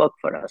doesn't work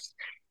for us.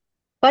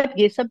 पर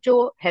ये सब जो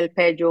हेल्प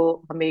है जो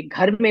हमें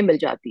घर में मिल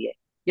जाती है,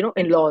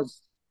 इन लॉज,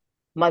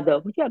 मदर,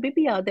 मुझे अभी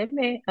भी याद है,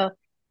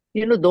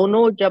 मैं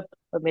दोनों जब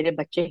मेरे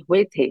बच्चे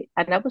हुए थे,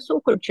 and I was so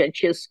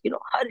conscious,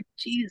 हर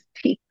चीज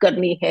ठीक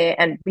करनी है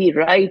and B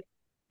right,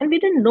 and we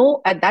didn't know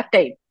at that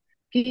time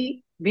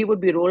कि we would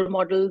be role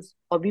models,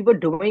 और we were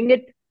doing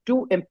it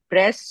to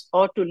impress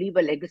और to leave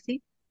a legacy.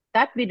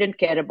 That we didn't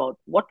care about,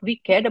 what we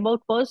cared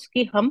about was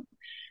कि हम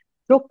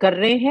जो कर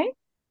रहे हैं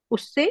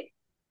उससे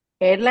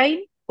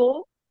एयरलाइन को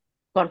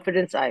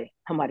कॉन्फिडेंस आए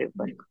हमारे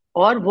ऊपर, बिल्कुल।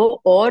 और वो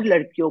और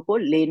लड़कियों को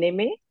लेने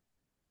में,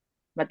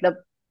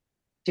 मतलब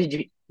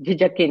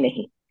झिझके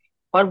नहीं,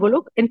 और वो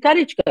लोग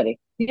encourage करें,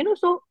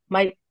 so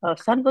my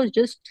son was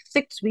just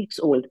 6 weeks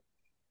old,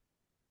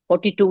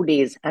 42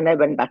 days, and I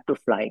went back to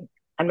flying.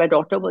 And my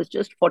daughter was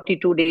just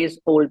 42 days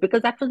old,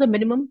 because that was the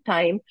minimum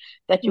time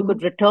that you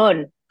could hmm.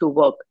 return to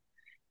work.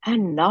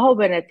 And now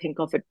when I think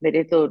of it,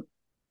 मेरे तो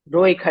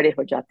रोए खड़े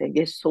हो जाते हैं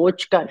ये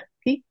सोचकर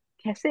कि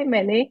कैसे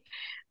मैंने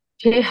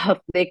 6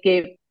 हफ्ते के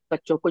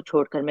बच्चों को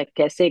छोड़कर मैं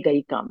कैसे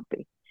गई काम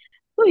पे।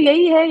 तो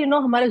यही है,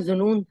 हमारा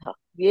जुनून था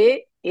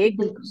ये, एक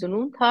बिल्कुल।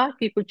 जुनून था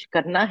कि कुछ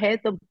करना है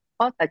तो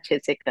बहुत अच्छे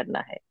से करना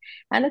है।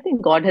 And I think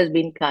God has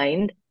been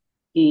kind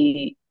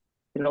कि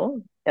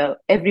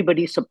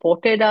एवरीबडी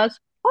सपोर्टेड अस।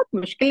 बहुत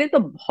मुश्किलें तो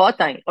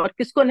बहुत आई, और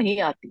किसको नहीं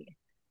आती है।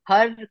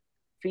 हर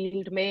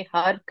फील्ड में,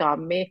 हर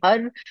काम में,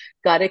 हर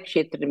कार्य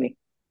क्षेत्र में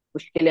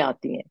मुश्किलें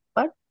आती हैं,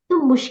 पर तो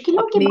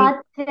मुश्किलों की अपनी।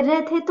 बात कर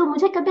रहे थे तो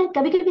मुझे कभी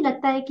कभी कभी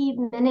लगता है कि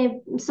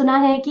मैंने सुना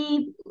है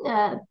कि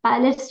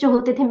पायलट्स जो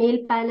होते थे,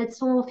 मेल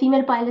पायलट्स, वो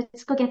फीमेल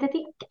पायलट्स को कहते थे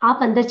कि आप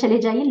अंदर चले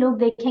जाइए, लोग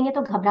देखेंगे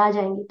तो घबरा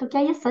जाएंगे। तो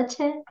क्या ये सच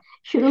है?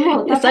 शुरू में ये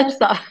होता था सच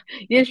ऐसा?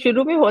 था। ये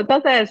शुरू में होता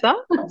था ऐसा।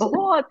 अच्छा।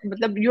 बहुत,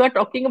 मतलब you are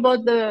talking about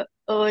the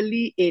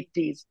early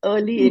eighties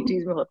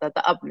में होता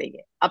था, अब नहीं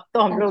है। अब तो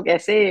हम लोग अच्छा।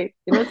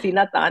 ऐसे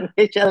सीना तान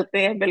के चलते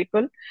हैं,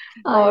 बिल्कुल।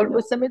 आई और नो।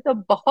 उस समय तो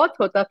बहुत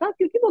होता था,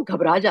 क्योंकि वो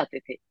घबरा जाते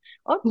थे,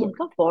 और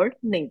उनका फॉल्ट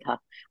नहीं था।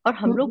 और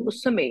हम लोग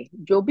उस समय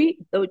जो भी,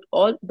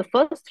 all the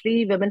first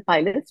 3 women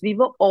pilots, we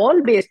were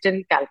all based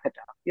in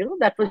Calcutta.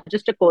 That was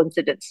just a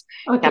coincidence.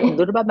 Okay. Captain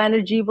Durba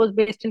Banerjee was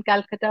based in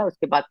Calcutta.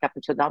 उसके बाद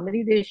Captain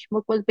Sudhamani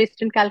Deshmukh was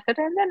based in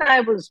Calcutta, and then I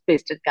was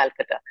based in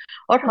Calcutta.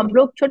 और हम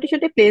लोग छोटे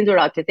छोटे planes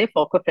उड़ाते थे,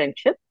 फॉकर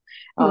friendship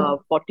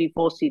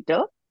 44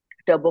 seater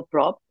turbo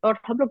prop, और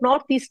हम लोग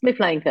नॉर्थ ईस्ट में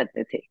फ्लाइंग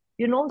करते थे।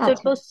 सो इट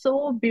अच्छा। वाज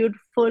सो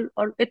ब्यूटीफुल,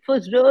 और it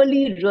was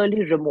really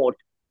really remote.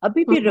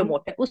 अभी भी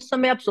रिमोट है। उस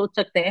समय आप सोच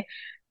सकते हैं,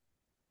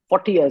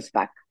 40 years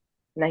बैक,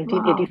 वाह।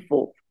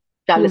 1984,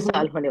 40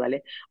 साल होने वाले।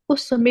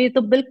 उस समय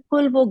तो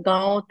बिल्कुल वो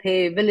गांव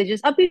थे,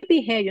 विलेजेस अभी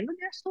भी है,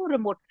 दे आर सो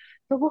रिमोट।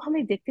 तो वो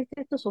हमें देखते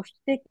थे तो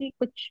सोचते थे कि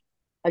कुछ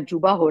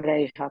अजूबा हो रहा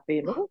है यहाँ पे।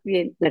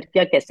 ये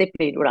लड़कियां कैसे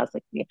प्लेन उड़ा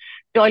सकती हैं।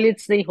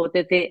 टॉयलेट्स नहीं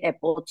होते थे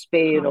एयरपोर्ट्स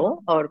पे, हाँ।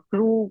 और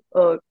क्रू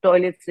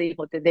टॉयलेट्स नहीं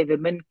होते थे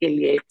विमेन के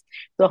लिए।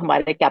 तो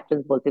हमारे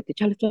कैप्टन बोलते थे,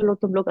 चलो चलो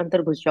तुम लोग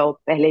अंदर घुस जाओ,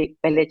 पहले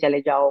पहले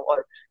चले जाओ,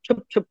 और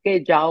छुप छुप के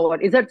जाओ,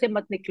 और इधर से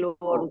मत निकलो,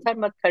 और उधर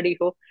मत खड़ी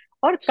हो।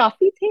 और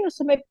काफी थे उस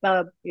समय,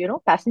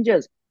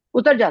 पैसेंजर्स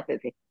उतर जाते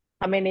थे,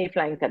 हमें नहीं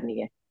फ्लाइंग करनी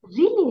है।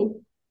 रियली?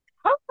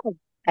 हाँ,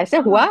 ऐसे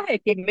हुआ है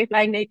कि हमें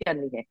फ्लाइंग नहीं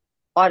करनी है।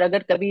 और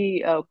अगर कभी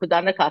खुदा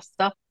न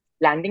खास्ता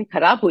लैंडिंग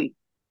खराब हुई,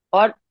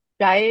 और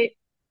चाहे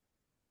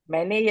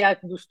मैंने या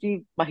दूसरी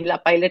महिला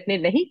पायलट ने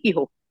नहीं की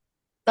हो,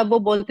 तब वो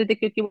बोलते थे,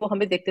 क्योंकि वो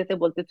हमें देखते थे,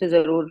 बोलते थे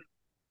जरूर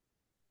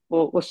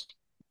वो उस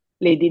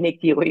लेडी ने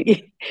की होगी।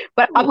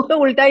 पर अब तो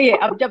उल्टा ही है।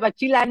 अब जब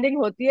अच्छी लैंडिंग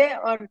होती है,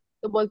 और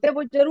तो बोलते हैं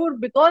वो जरूर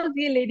बिकॉज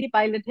ये लेडी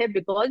पायलट है,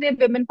 बिकॉज ये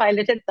विमेन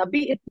पायलट है,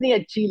 तभी इतनी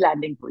अच्छी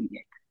लैंडिंग हुई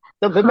है।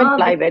 तो विमेन हाँ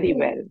फ्लाई वेरी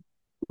बिल्कुल। वेल।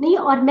 नहीं,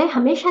 और मैं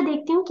हमेशा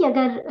देखती हूँ कि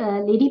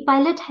अगर लेडी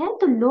पायलट है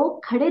तो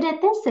लोग खड़े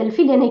रहते हैं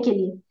सेल्फी लेने के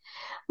लिए।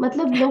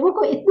 मतलब लोगों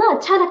को इतना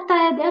अच्छा लगता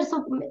है, देर सो।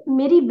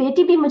 मेरी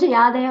बेटी भी, मुझे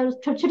याद है, और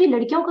छोटी छोटी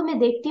लड़कियों को मैं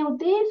देखती हूँ,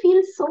 they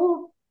feel so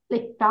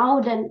like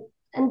proud,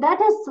 and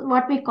that is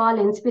what we call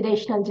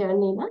inspirational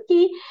journey ना,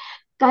 कि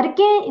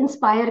करके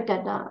इंस्पायर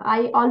करना।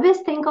 I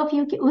always think of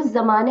you कि उस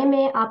जमाने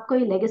में आप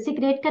कोई लेगेसी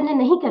क्रिएट करने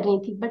नहीं कर रही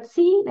थी, बट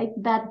सी लाइक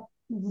दैट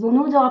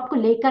जुनू जो आपको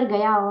लेकर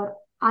गया, और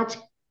आज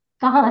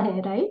कहाँ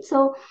है, राइट?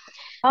 सो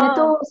मैं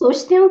तो हाँ,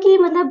 सोचती हूँ कि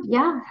मतलब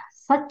या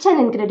सच एन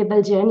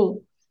इनक्रेडिबल जर्नी।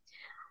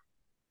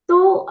 तो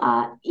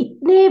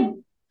इतने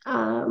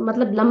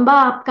मतलब लंबा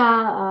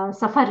आपका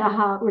सफर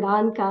रहा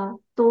उड़ान का।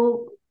 तो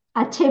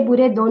अच्छे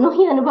बुरे दोनों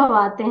ही अनुभव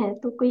आते हैं,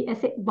 तो कोई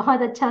ऐसे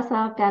बहुत अच्छा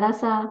सा, प्यारा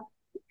सा,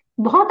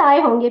 बहुत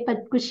आए होंगे,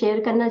 पर कुछ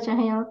शेयर करना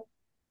चाहें आप?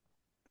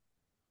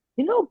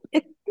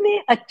 इतने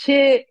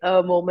अच्छे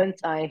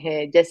मोमेंट्स आए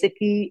हैं, जैसे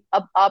कि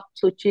अब आप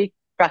सोचिए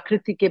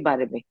प्रकृति के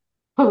बारे में।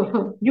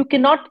 हम्म। You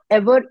can not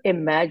ever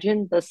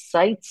imagine the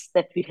sites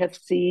that we have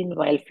seen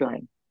while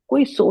flying.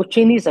 कोई सोच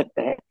ही नहीं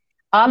सकता है।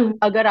 आप, हम्म।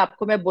 अगर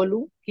आपको मैं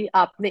बोलूं कि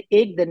आपने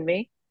एक दिन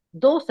में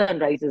 2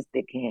 सनराइजेस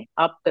देखे हैं,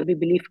 आप कभी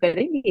बिलीव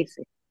करेंगे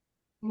इसे?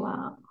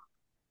 वाह।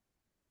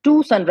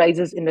 2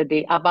 सनराइजेस इन अ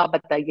डे। अब आप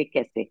बताइए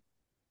कैसे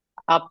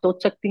आप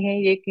सोच सकती हैं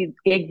ये, कि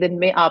एक दिन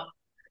में आप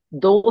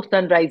 2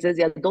 सनराइजेस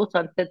या 2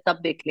 सनसेट सब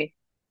देख लें?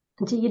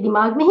 जी, ये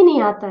दिमाग में ही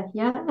नहीं आता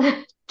यार।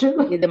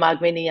 ट्रू। ये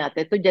दिमाग में नहीं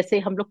आते। तो जैसे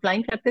हम लोग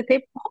फ्लाइंग करते थे,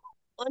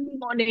 अर्ली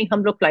मॉर्निंग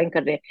हम लोग फ्लाइंग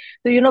कर रहे हैं,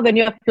 तो when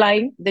you are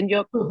flying, then you,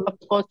 of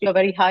course you are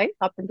very high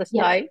up in the या।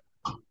 स्काई।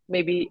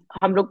 मे बी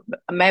हम लोग,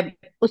 मैं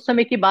उस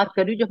समय की बात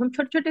कर रही हूँ जब हम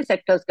छोटे छोटे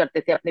सेक्टर्स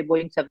करते थे अपने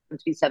बोइंग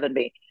 737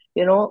 में।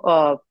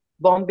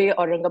 बॉम्बे,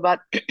 औरंगाबाद,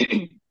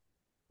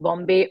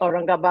 बॉम्बे,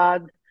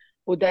 औरंगाबाद,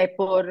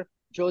 उदयपुर,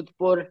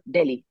 जोधपुर,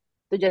 दिल्ली।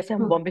 तो जैसे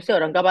हम बॉम्बे से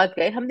औरंगाबाद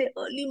गए, हमने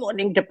अर्ली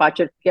मॉर्निंग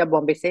डिपार्चर किया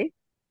बॉम्बे से,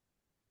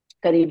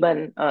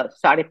 करीबन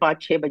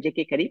 5:30-6 बजे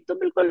के करीब। तो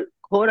बिल्कुल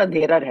घोर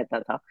अंधेरा रहता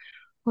था।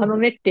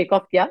 उन्होंने टेक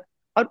ऑफ किया,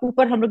 और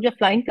ऊपर हम लोग जब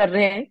फ्लाइंग कर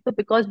रहे हैं, तो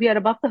because we are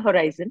above the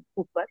horizon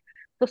ऊपर,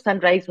 तो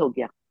सनराइज हो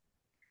गया।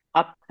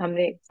 अब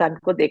हमने सन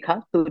को देखा,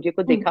 सूर्य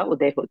को देखा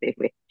उदय होते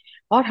हुए।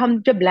 और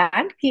हम जब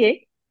लैंड किए,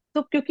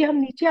 तो क्योंकि हम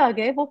नीचे आ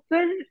गए, वो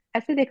फिर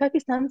ऐसे देखा कि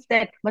सन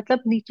सेट,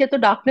 मतलब नीचे तो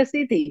डार्कनेस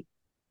ही थी।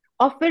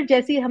 और फिर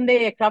जैसे ही हमने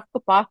एयरक्राफ्ट को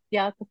पार्क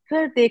किया, तो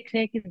फिर देख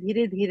रहे हैं कि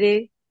धीरे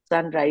धीरे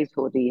सनराइज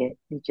हो रही है,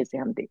 नीचे से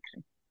हम देख रहे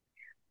हैं।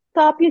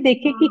 तो आप ये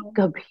देखिए कि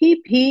कभी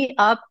भी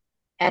आप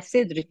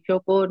ऐसे दृश्यों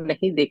को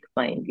नहीं देख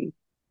पाएंगी,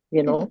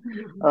 you know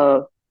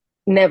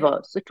never.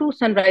 So 2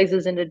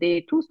 sunrises in a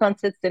day, 2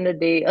 sunsets in a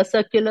day, a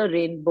circular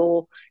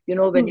rainbow,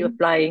 when you're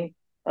flying.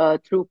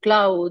 through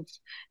clouds,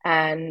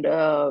 and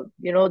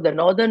the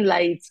northern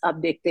lights आप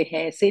देखते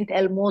हैं, Saint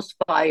Elmo's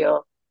fire,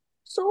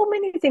 so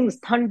many things,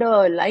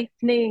 thunder,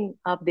 lightning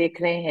आप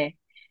देख रहे हैं.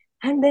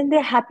 And then they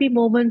happy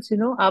moments,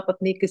 आप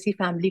अपनी किसी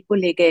फैमिली को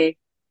ले गए,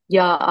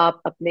 या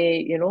आप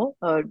अपने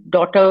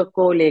डॉटर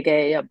को ले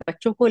गए या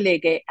बच्चों को ले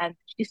गए, and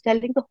she is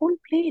telling the whole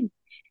plane,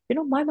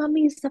 my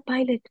mummy is the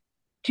pilot,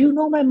 do you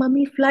know my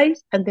mummy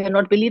flies, and they are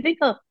not believing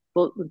her.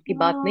 वो उनकी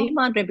बात नहीं Wow.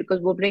 मान रहे,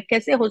 बिकॉज वो ब्रेक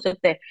कैसे हो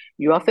सकता है,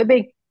 you are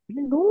fibbing.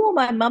 No,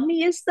 my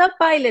mummy is the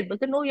pilot.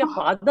 But no, your Oh,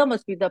 father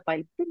must be the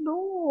pilot.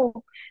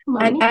 No,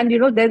 and mummy.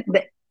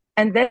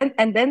 and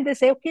then they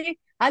say, okay,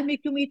 I'll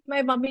make you meet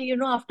my mummy,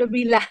 after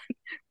we land.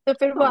 तो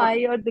फिर वो Oh,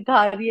 आई और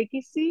दिखा रही है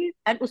कि सी,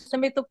 and उस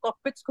समय तो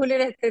कॉकपिट्स खुले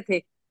रहते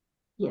थे.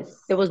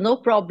 yes. There was no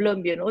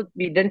problem,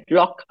 we didn't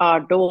lock our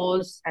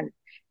doors, and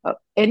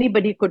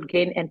anybody could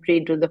gain entry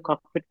into the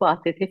cockpit. वो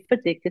आते थे,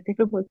 फिर देखते थे,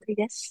 फिर बोलते,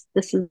 yes,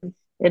 this is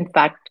in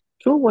fact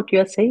true what you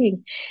are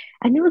saying.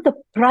 And the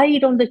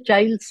pride on the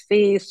child's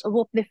face, और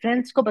वो अपने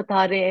फ्रेंड्स को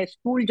बता रहे हैं,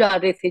 स्कूल जा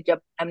रहे थे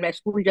जब, मैं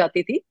स्कूल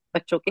जाती थी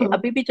बच्चों के, Hmm.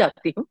 अभी भी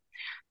जाती हूँ.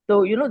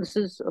 So, this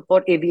is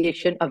for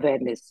aviation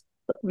awareness.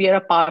 We are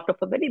a part of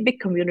a very big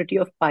community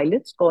of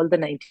pilots called the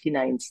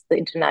 99s, the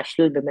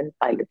International Women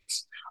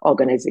Pilots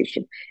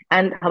Organization.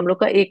 And हम लोग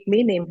का एक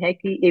मेन नेम है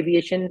कि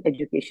एविएशन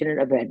एजुकेशन एंड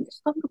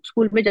अवेयरनेस. तो हम लोग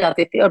school में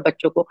जाते थे और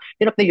बच्चों को,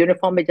 अपने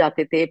यूनिफॉर्म में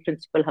जाते थे,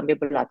 प्रिंसिपल हमें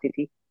बुलाती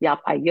थी, या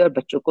आप आइए और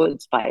बच्चों को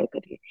इंस्पायर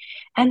करिए.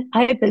 And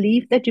I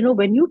believe that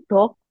when you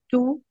talk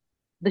to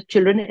the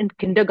children in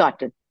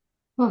kindergarten,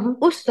 Mm-hmm.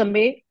 उस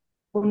समय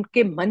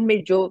उनके मन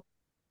में जो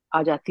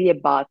आ जाती है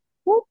बात,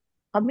 वो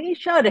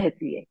हमेशा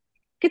रहती है.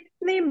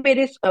 कितने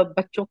मेरे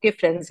बच्चों के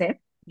फ्रेंड्स हैं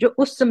जो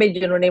उस समय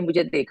जिन्होंने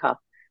मुझे देखा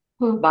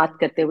Hmm. बात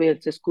करते हुए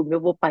उनसे स्कूल में,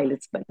 वो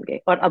पायलट्स बन गए.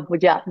 और अब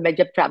मैं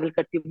जब ट्रैवल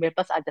करती हूँ, मेरे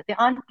पास आ जाते हैं,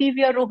 aunty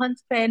we are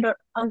Rohan's friend, और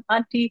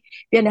aunty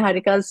we are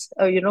Niharika's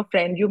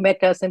friend, you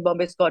met us in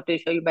Bombay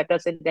Scottish, और you met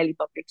us in Delhi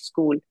public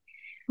school.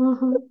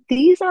 Mm-hmm.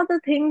 These are the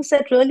things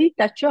that really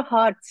touch your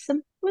heart,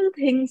 simple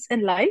things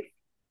in life,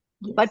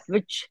 but Yes.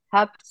 which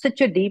have such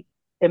a deep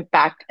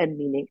impact and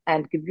meaning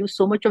and give you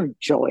so much of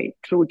joy,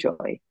 true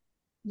joy.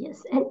 Yes.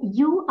 And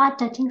you are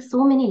touching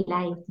so many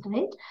lives,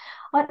 right?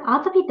 और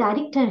आप अभी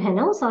director है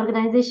ना उस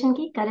organisation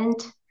की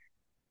current.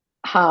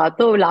 हाँ,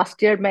 तो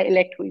last year मैं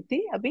इलेक्ट हुई थी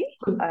अभी,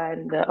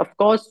 and of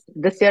course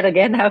this year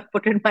again I have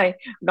put in my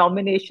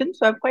nomination,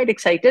 so I'm quite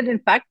excited. In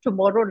fact,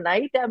 tomorrow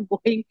night I'm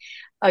going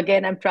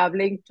again. I'm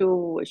traveling to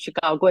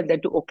Chicago and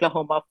then to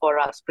Oklahoma for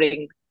our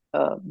spring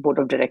board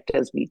of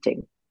directors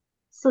meeting.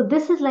 So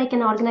this is like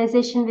an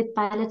organization with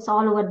pilots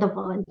all over the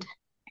world.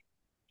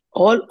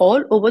 All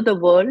over the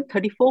world,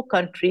 34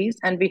 countries,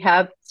 and we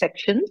have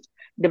sections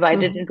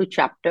divided Mm-hmm. into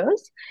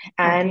chapters.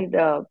 Okay. And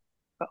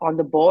on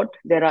the board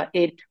there are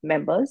 8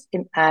 members,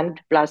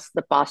 and plus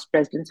the past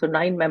president, so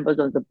 9 members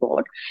on the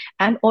board,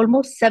 and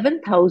almost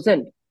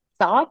 7,000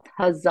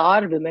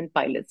 women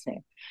pilots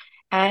हैं.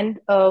 And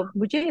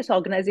मुझे इस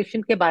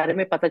organisation के बारे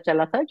में पता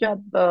चला था जब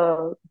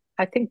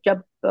आई थिंक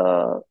जब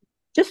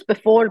जस्ट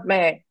बिफोर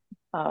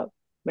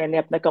मैंने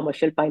अपना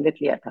कमर्शियल पायलट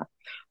लिया था.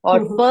 और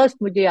Mm-hmm. फर्स्ट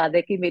मुझे याद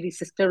है कि मेरी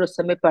सिस्टर उस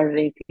समय पढ़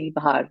रही थी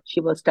बाहर,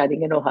 she was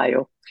studying in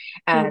Ohio,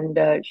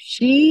 and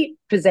she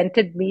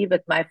presented me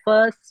with my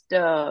first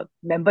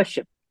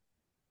membership.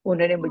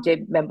 उन्होंने मुझे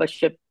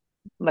मेंबरशिप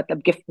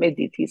मतलब गिफ्ट में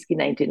दी थी इसकी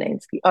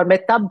 99 की, और मैं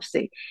तब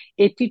से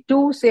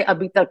 82 से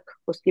अभी तक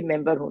उसकी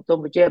मेंबर हूँ. तो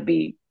मुझे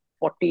अभी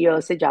 40 ईयर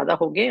से ज्यादा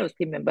हो गए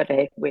उसकी मेंबर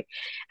रहे हुए.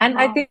 And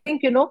I Wow.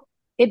 Think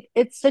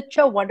it's such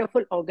a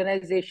wonderful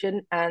organization,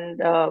 and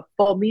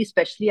for me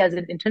especially as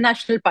an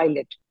international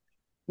pilot,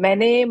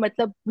 मैंने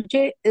मतलब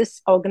मुझे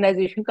इस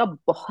ऑर्गेनाइजेशन का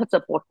बहुत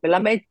सपोर्ट मिला.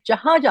 मैं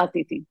जहां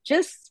जाती थी,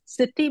 जिस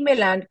सिटी में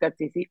लैंड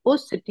करती थी,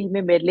 उस सिटी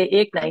में मेरे लिए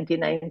एक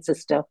 99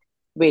 सिस्टर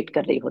वेट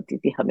कर रही होती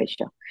थी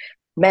हमेशा.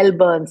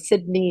 Melbourne,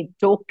 Sydney,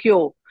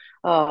 Tokyo,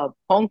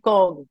 Hong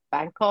Kong,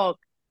 Bangkok,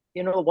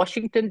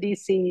 Washington,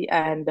 D.C.,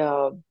 and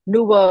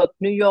Newark,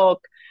 New York,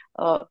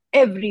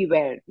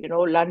 everywhere,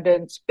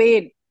 London,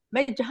 Spain.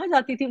 मैं जहां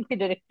जाती थी उनकी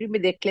डायरेक्टरी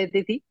में देख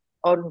लेती थी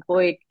और उनको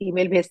एक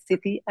ईमेल भेजती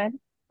थी, एंड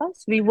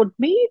बस वी वुड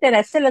मीट. एंड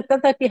ऐसे लगता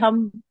था कि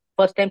हम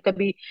फर्स्ट टाइम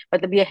कभी,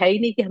 मतलब ये है ही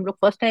नहीं कि हम लोग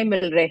फर्स्ट टाइम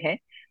मिल रहे हैं.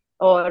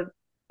 और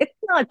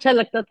इतना अच्छा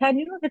लगता था,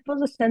 it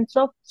was a sense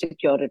of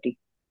security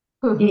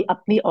कि Mm-hmm.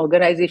 अपनी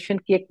ऑर्गेनाइजेशन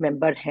की एक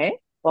मेंबर है,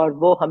 और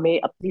वो हमें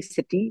अपनी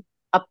सिटी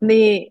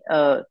अपने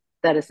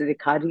तरह से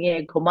दिखा रही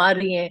हैं, घुमा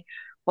रही हैं,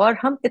 और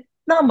हम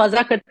इतना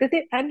मजा करते थे.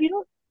 And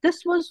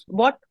this was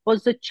what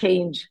was the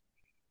change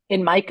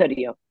in my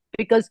career,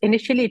 because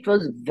initially it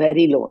was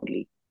very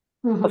lonely,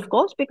 of Mm-hmm.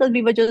 course, because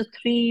we were just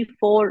 3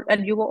 4, and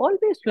you were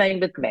always flying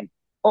with men,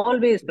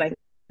 always flying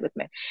with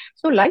men.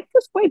 So life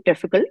was quite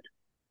difficult.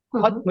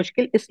 बहुत Mm-hmm.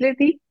 मुश्किल इसलिए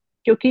थी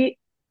क्योंकि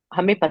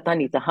हमें पता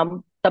नहीं था,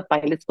 हम तब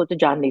पायलट्स को तो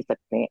जान नहीं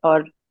सकते हैं,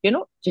 और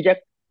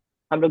झिझक,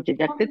 हम लोग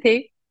झिझकते थे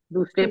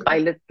दूसरे Okay.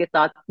 पायलट के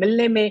साथ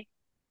मिलने में,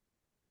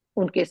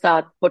 उनके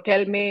साथ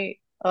होटल में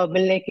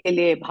मिलने के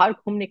लिए, बाहर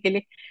घूमने के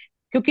लिए,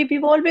 क्योंकि वी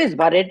ऑलवेज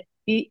वरिड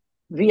कि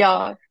we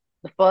are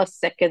the first,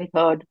 second,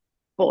 third,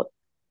 fourth.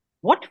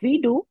 What we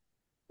do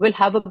will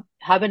have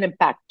an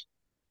impact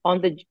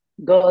on the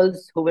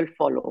girls who will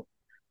follow.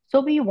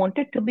 So we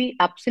wanted to be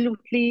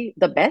absolutely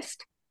the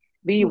best.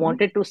 We Mhm.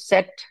 wanted to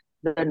set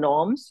the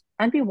norms,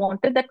 and we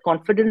wanted that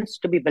confidence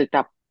to be built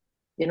up,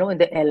 in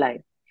the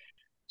airline.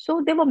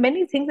 So there were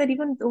many things that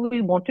even though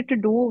we wanted to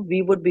do,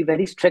 we would be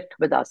very strict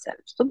with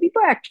ourselves. So we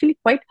were actually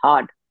quite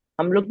hard.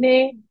 हम लोग ने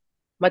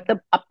मतलब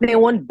अपने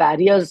own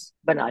barriers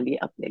बना लिए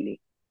अपने लिए.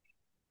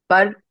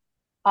 पर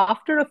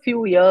आफ्टर अ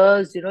फ्यू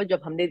इयर्स,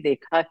 जब हमने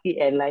देखा कि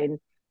एयरलाइन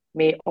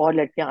में और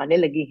लड़कियां आने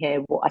लगी हैं,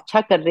 वो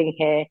अच्छा कर रही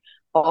हैं,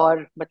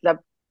 और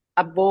मतलब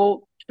अब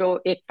वो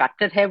जो एक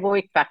फैक्टर है वो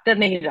एक फैक्टर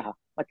नहीं रहा.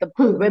 मतलब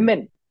हम्म.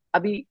 वुमेन,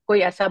 अभी कोई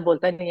ऐसा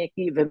बोलता नहीं है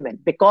कि वुमेन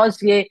बिकॉज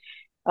ये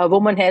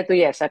वुमन है तो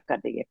ये ऐसा कर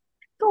रही है.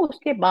 तो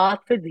उसके बाद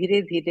फिर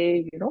धीरे धीरे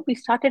we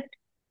started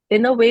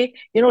in a way,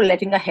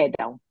 letting a head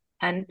down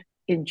and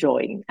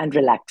enjoying and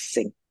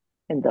relaxing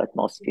in the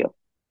atmosphere.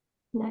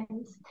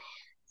 Nice.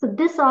 So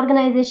this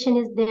organization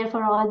is there for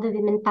all the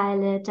women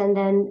pilots, and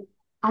then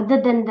other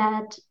than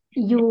that,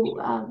 you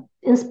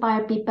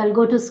inspire people,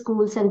 go to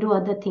schools, and do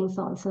other things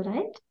also,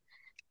 right?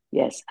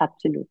 Yes,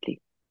 absolutely.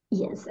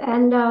 Yes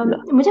and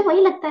मुझे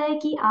वही लगता है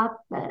कि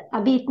आप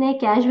अभी इतने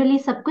casually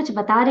सब कुछ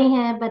बता रही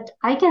हैं, but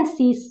I can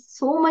see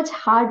so much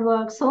hard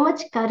work, so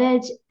much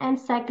courage and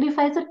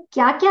sacrifice, और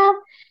क्या क्या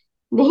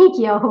नहीं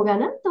किया होगा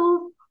ना, तो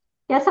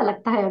कैसा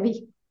लगता है अभी?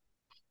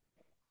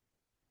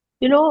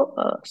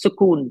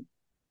 सुकून,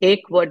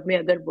 एक वर्ड में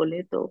अगर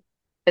बोले तो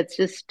it's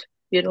just,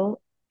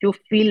 you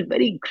feel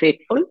very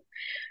grateful,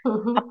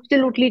 hmm.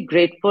 absolutely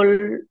grateful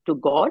to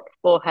God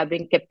for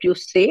having kept you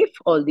safe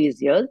all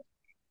these years.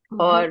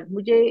 Hmm. और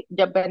मुझे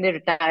जब मैंने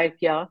रिटायर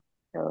किया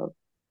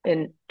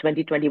in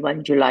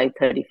 2021, July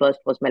 31st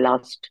was my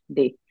last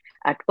day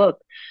at work.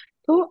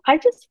 So I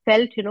just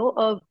felt,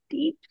 a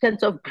deep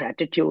sense of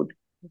gratitude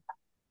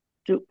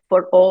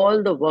for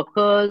all the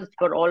workers,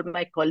 for all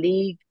my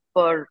colleagues,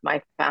 for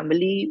my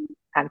family,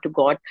 and to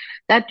God,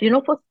 that,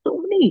 for so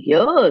many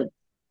years,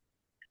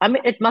 I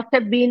mean, it must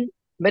have been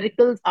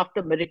miracles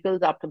after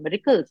miracles after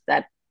miracles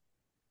that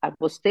I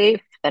was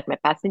safe, that my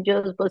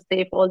passengers were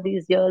safe all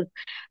these years,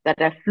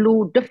 that I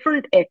flew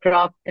different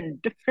aircraft in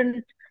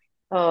different,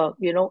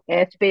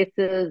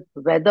 airspaces,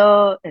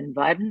 weather,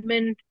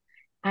 environment,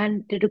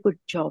 and did a good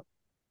job.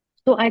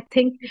 So I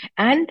think,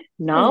 and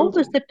now Excellent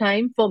is job. the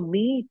time for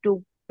me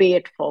to pay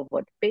it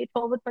forward. Pay it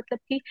forward मतलब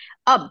कि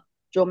अब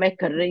जो मैं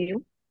कर रही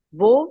हूँ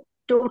वो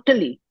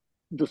totally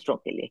दूसरों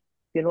के लिए,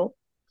 you know,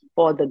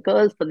 for the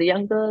girls, for the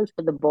young girls,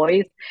 for the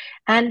boys,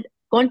 and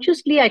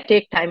consciously I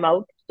take time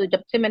out. तो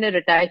जब से मैंने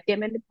रिटायर किया,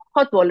 मैंने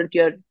बहुत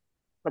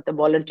मतलब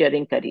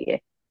वॉलंटियरिंग करी है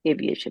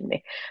एविएशन में.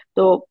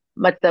 तो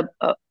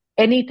मतलब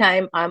any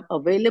time I am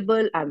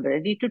available, I am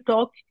ready to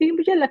talk, क्योंकि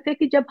मुझे लगता है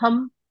कि जब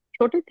हम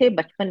छोटे थे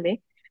बचपन में,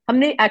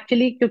 हमने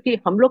एक्चुअली, क्योंकि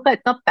हम लोग का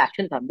इतना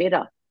पैशन था,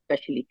 मेरा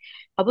specially,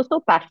 I was so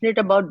passionate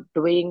about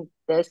doing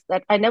this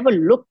that I never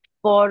looked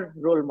for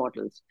role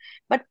models.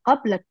 But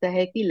अब लगता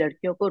है कि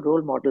लड़कियों को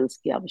रोल मॉडल्स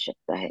की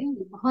आवश्यकता है.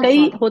 बहुत कई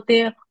ज्यादा. होते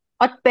हैं,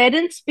 और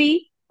पेरेंट्स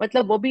भी,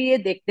 मतलब वो भी ये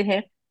देखते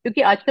हैं,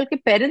 क्योंकि आजकल के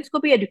पेरेंट्स को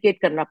भी एजुकेट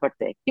करना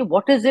पड़ता है कि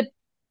what is it,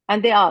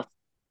 and they ask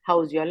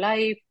how is your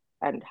life,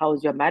 and how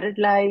is your married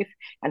life,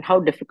 and how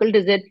difficult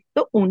is it.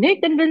 तो उन्हें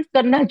कन्विंस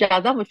करना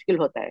ज्यादा मुश्किल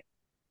होता है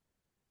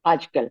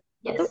आजकल.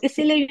 तो यस.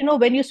 इसीलिए,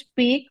 when you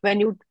speak,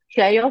 when you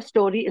share your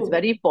story, is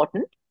very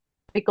important,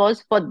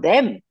 because for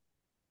them,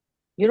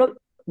 you know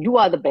you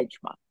are the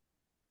benchmark.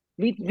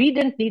 We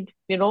didn't need,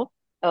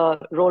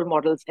 role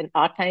models in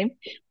our time,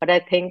 but I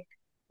think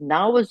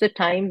now is the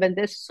time when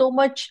there's so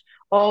much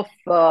of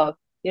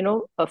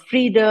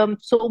freedom,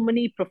 so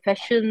many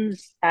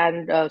professions,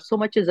 and so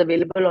much is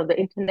available on the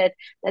internet,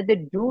 that they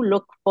do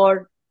look for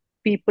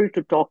people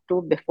to talk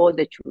to before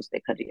they choose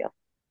their career.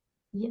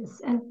 Yes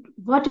and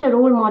what a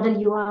role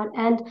model you are.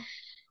 And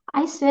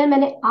I swear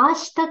मैंने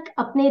आज तक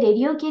अपने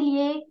radio के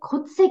लिए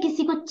खुद से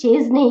किसी को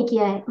चेज नहीं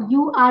किया है.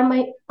 You are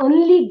my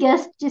only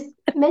guest, जिस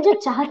मैं जो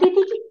चाहती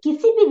थी कि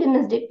किसी भी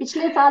विमेंस डे,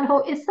 पिछले साल हो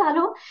इस साल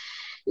हो,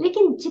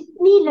 लेकिन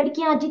जितनी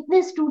लड़कियां,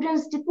 जितने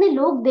स्टूडेंट्स, जितने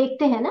लोग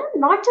देखते हैं ना,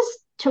 नॉट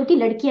जस्ट छोटी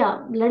लड़कियां,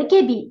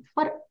 लड़के भी,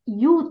 for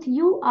youth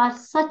you are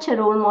such a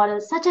role model,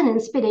 such an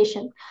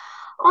inspiration.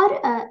 और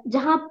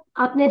जहाँ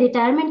आपने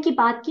रिटायरमेंट की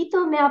बात की,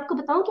 तो मैं आपको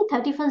बताऊं कि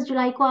 31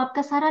 जुलाई को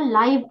आपका सारा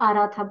लाइव आ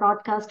रहा था,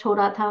 ब्रॉडकास्ट हो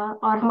रहा था,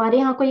 और हमारे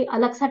यहाँ कोई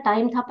अलग सा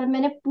टाइम था, पर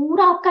मैंने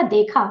पूरा आपका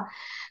देखा.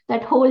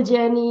 That whole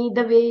journey,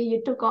 the way you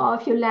took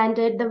off, you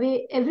landed, the way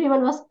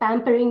everyone was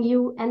pampering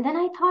you, and then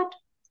I thought,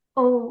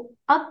 ओ,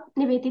 अब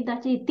निवेदिता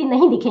जी इतनी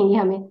नहीं दिखेंगी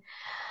हमें.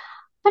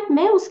 बट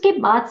मैं उसके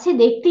बाद से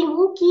देखती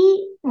हूँ कि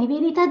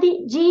निवेदिता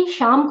जी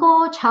शाम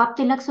को छाप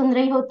तिलक सुन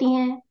रही होती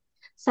हैं,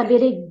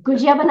 सवेरे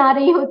गुजिया बना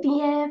रही होती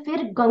हैं,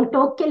 फिर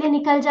गंगटोक के लिए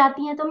निकल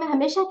जाती हैं. तो मैं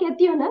हमेशा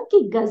कहती हूँ ना कि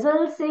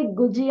गजल से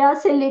गुजिया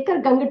से लेकर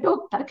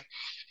गंगटोक तक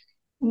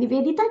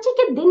निवेदिता जी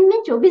के दिन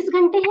में 24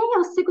 घंटे हैं या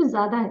उससे कुछ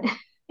ज्यादा है?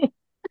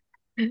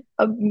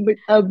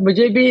 अब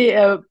मुझे भी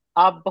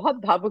आप बहुत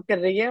भावुक कर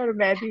रही हैं, और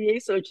मैं भी यही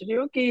सोच रही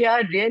हूँ कि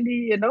यार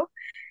रियली,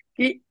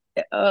 कि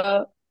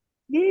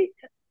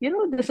ये,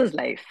 this is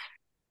life,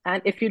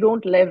 and if you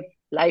don't live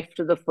life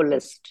to the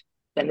fullest,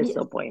 then it's yes.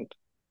 no point.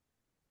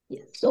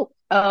 Yes. सो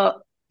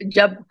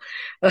जब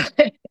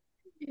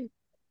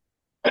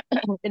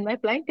इन my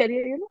flying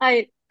career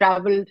I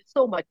travel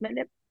so much,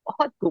 मैंने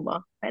बहुत घूमा,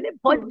 मैंने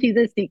बहुत Hmm.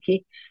 चीजें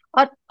सीखी।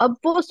 और अब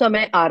वो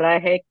समय आ रहा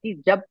है कि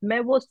जब मैं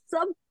वो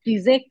सब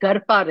चीजें कर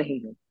पा रही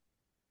हूँ,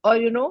 और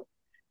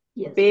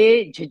Yes.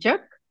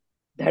 बेझिझक,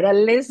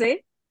 धड़ल्ले से,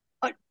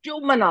 और जो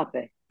मन आता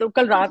है। तो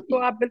कल रात को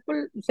आप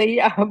बिल्कुल सही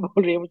आप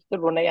बोल रही है, मुझे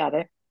तो रोना ही आ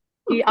रहा है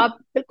कि आप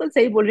बिल्कुल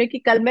सही बोल रहे हैं कि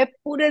कल मैं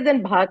पूरे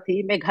दिन बाहर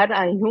थी, मैं घर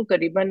आई हूँ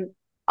करीबन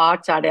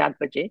 8 साढ़े 8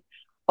 बजे,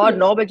 और Yes.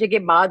 9 बजे के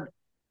बाद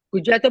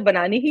गुजिया तो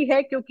बनानी ही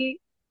है क्योंकि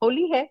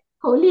होली है।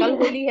 होली कल है।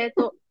 होली है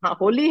तो, हाँ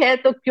होली है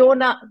तो क्यों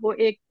ना, वो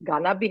एक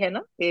गाना भी है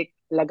ना, एक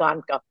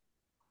लगान का,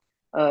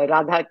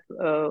 राधा,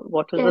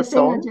 व्हाट वाज द कैसे न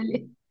सॉन्ग।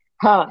 जले।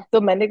 हाँ,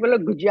 तो मैंने बोला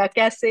गुजिया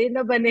कैसे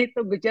न बने,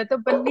 तो गुजिया तो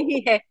बननी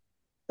ही है।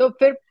 तो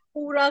फिर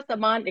पूरा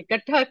सामान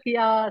इकट्ठा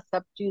किया,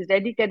 सब चीज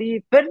रेडी करी,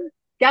 फिर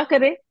क्या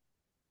करें,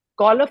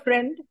 कॉल अ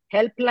फ्रेंड,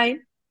 हेल्पलाइन।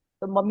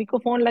 तो मम्मी को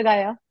फोन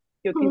लगाया,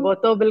 क्योंकि हम्म। वो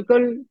तो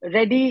बिल्कुल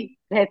रेडी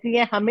रहती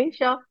है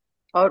हमेशा,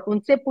 और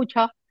उनसे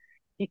पूछा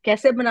कि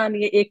कैसे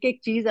बनानी है, एक एक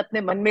चीज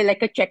अपने मन में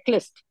लाइक अ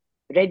चेकलिस्ट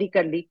रेडी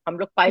कर ली। हम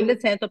लोग हम्म।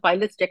 पायलट्स हैं, तो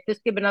पायलट्स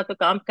चेकलिस्ट के बिना तो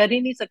काम कर ही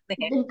नहीं सकते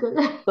हैं।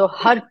 बिल्कुल। तो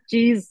हर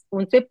चीज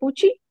उनसे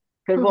पूछी,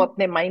 फिर वो हम्म।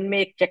 अपने माइंड में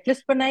एक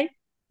चेकलिस्ट बनाई,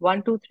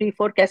 1 2 3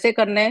 4 कैसे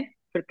करना है।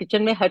 फिर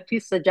किचन में हर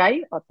चीज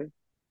सजाई, और फिर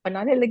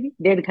बनाने लगी।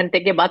 1.5 घंटे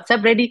के बाद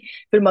सब रेडी।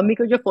 फिर मम्मी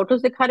को जो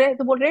फोटोज दिखा रहे हैं,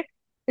 तो बोल रहे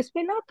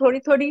इसमें ना थोड़ी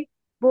थोड़ी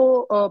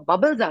वो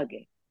बबल्स आ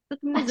गए, तो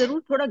तुमने अच्छा।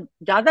 जरूर थोड़ा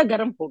ज्यादा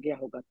गर्म हो गया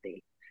होगा तेल।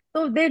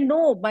 तो they know,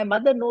 my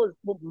mother knows,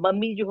 वो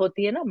मम्मी जो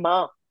होती है ना,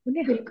 माँ,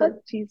 उन्हें हर बिल्कुल।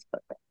 चीज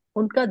पता है।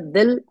 उनका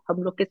दिल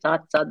हम लोग के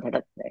साथ साथ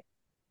धड़कता है,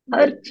 हर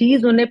बिल्कुल।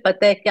 चीज उन्हें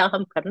पता है, क्या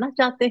हम करना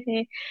चाहते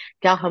हैं,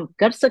 क्या हम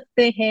कर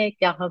सकते हैं,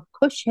 क्या हम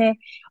खुश हैं।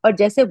 और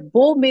जैसे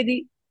वो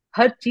मेरी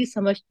हर चीज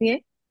समझती है,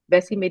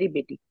 वैसी मेरी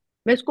बेटी।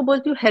 मैं उसको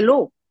बोलती हूँ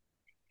हेलो,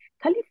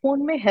 खाली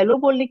फोन में हेलो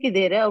बोलने की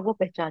देर है, और वो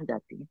पहचान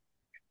जाती है।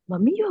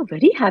 Mummy, you are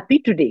very happy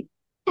today,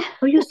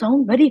 और you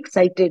sound very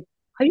excited,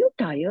 are you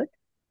tired?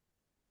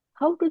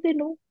 How do they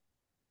know?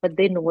 But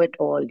they know it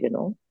all.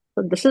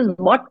 So this is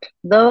what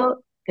the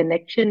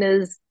connection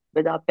is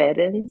with our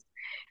parents,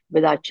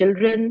 with our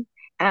children.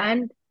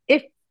 And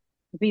if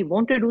we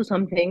want to do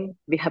something,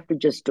 we have to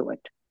just do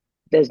it.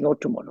 There's no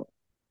tomorrow.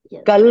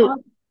 Yes. कल और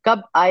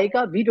कब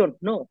आएगा, we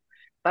don't know.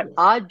 पर yes.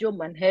 आज जो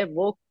मन है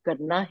वो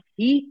करना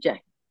ही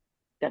चाहिए,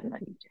 करना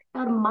ही चाहिए।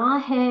 और माँ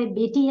है,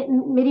 बेटी है,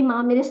 मेरी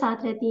माँ मेरे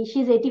साथ रहती है,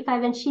 she is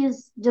 85 and she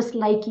is just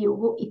like you.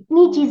 वो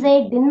इतनी चीजें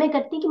एक दिन में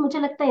करती है कि मुझे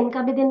लगता है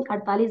इनका भी दिन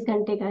 48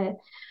 घंटे का है।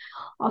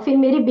 और फिर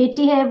मेरी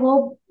बेटी है,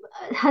 वो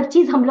हर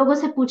चीज हम लोगों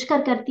से पूछ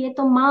कर करती है।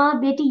 तो माँ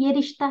बेटी ये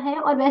रिश्ता है,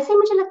 और वैसे ही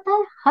मुझे लगता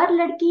है हर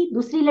लड़की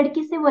दूसरी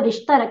लड़की से वो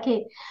रिश्ता रखे।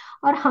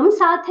 और हम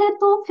साथ हैं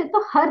तो फिर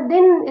तो हर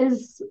दिन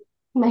इज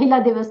महिला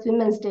दिवस,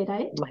 women's day,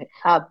 right?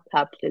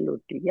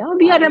 Absolutely. Yeah,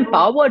 we are I know.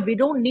 empowered. We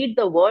don't need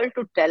the world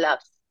to tell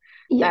us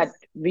that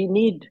yes. we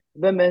need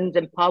women's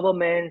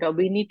empowerment or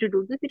we need to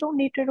do this. We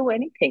don't need to do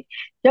anything.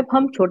 जब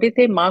हम छोटे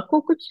थे, माँ को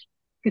कुछ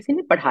किसी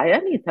ने पढ़ाया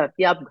नहीं था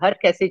कि आप घर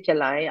कैसे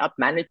चलाएं, आप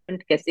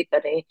मैनेजमेंट कैसे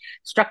करें,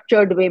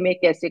 स्ट्रक्चर्ड वे में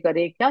कैसे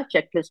करें, क्या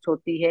चेकलिस्ट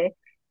होती है,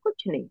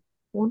 कुछ नहीं।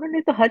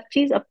 उन्होंने तो हर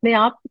चीज अपने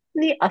आप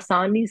इतनी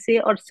आसानी से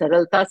और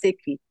सरलता से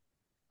की।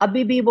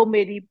 अभी भी वो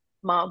मेरी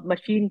माँ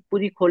मशीन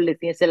पूरी खोल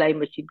लेती है, सिलाई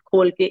मशीन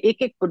खोल के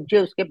एक एक पुर्जे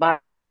उसके बाद,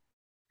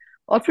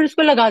 और फिर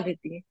उसको लगा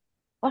देती है।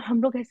 और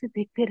हम लोग ऐसे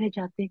देखते रह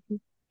जाते हैं कि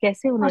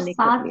कैसे और उन्होंने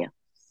कर साथ लिया।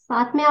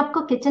 साथ में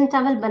आपको किचन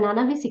टॉवल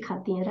बनाना भी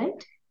सिखाती हैं,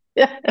 राइट?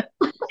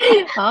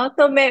 हाँ,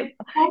 तो मैं,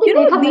 वो भी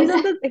देखा these are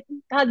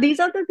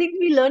मैंने। the things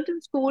we learned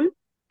in school,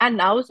 and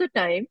now is the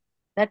time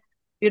that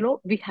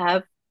we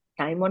have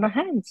time on our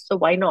hands, so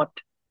why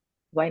not?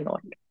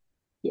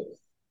 Yes.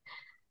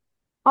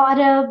 और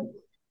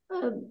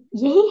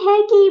यही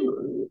है कि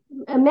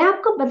मैं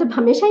आपको मतलब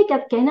हमेशा ही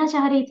कहना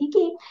चाह रही थी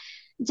कि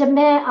जब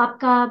मैं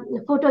आपका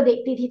फोटो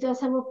देखती थी तो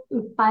ऐसा वो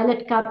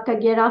पायलट का आपका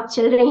गियर आप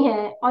चल रही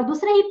हैं, और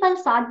दूसरा ही पल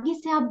सादगी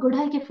से आप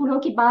गुड़हल के फूलों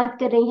की बात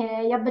कर रही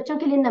हैं या बच्चों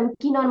के लिए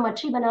नमकीन और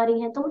मछली बना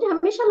रही हैं, तो मुझे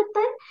हमेशा लगता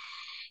है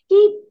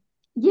कि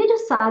ये जो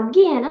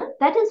सादगी है ना,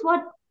 that is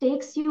what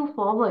takes you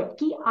forward.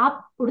 कि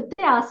आप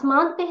उड़ते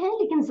आसमान पे हैं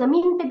लेकिन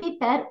जमीन पे भी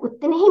पैर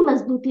उतने ही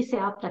मजबूती से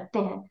आप रखते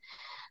हैं।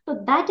 तो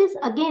that is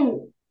again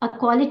a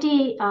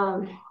quality,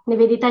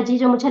 Nivedita ji,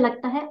 जो मुझे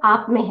लगता है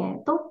आप में है।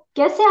 तो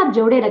कैसे आप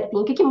जोड़े रखती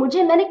हैं?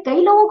 क्योंकि मैंने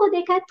कई लोगों को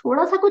देखा है,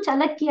 थोड़ा सा कुछ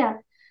अलग किया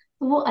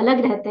तो वो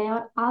अलग रहते हैं,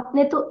 और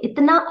आपने तो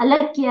इतना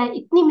अलग किया है,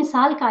 इतनी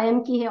मिसाल कायम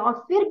की है, और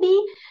फिर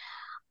भी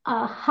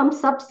हम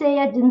सब से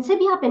या जिनसे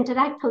भी आप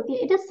इंटरेक्ट होती है,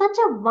 it is such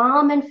a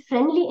warm and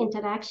friendly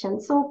interaction.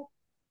 So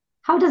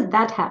how does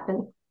that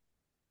happen?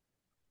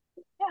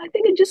 Yeah, I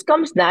think it just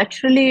comes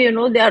naturally.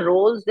 There are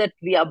roles that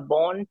we are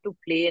born to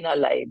play in our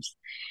lives,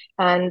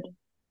 and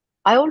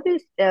I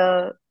always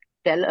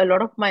tell a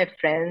lot of my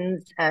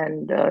friends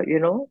and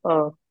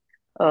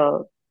uh,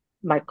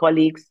 my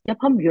colleagues, जब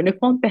हम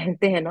uniform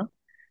पहनते हैं ना,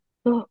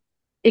 तो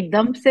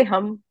एकदम से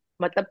हम,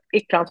 मतलब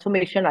एक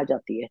ट्रांसफॉर्मेशन आ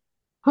जाती है,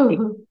 एक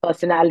हम्म।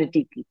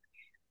 पर्सनालिटी की।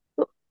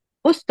 तो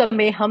उस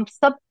समय हम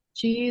सब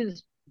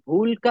चीज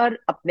भूलकर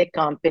अपने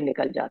काम पे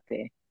निकल जाते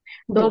हैं।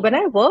 तो जी। When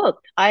I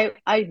work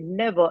I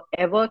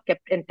never ever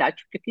kept in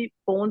touch, क्योंकि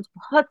फोन्स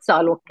बहुत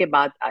सालों के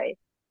बाद आए।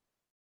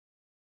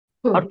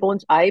 और हम्म।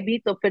 फोन्स आए भी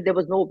तो फिर there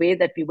was no way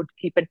that we would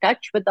keep in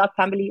touch with our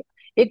family.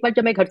 एक बार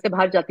जब मैं घर से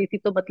बाहर जाती थी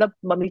तो मतलब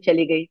मम्मी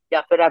चली गई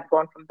या फिर I have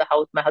gone from the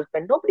house, my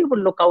husband, nobody would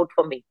look out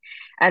for me.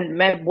 And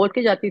मैं बोल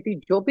के जाती थी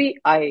जो भी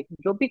आए,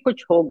 जो भी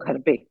कुछ हो घर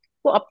पे,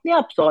 वो अपने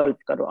आप सॉल्व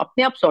करो,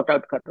 अपने आप सॉर्ट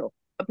आउट करो,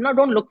 अपना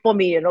don't look for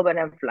me when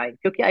I am flying,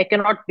 क्योंकि I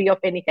can not be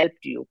of any help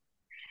to you.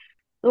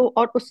 तो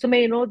और उस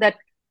समय that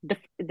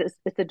it's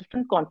a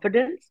different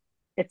confidence,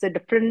 it's a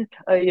different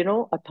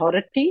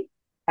authority,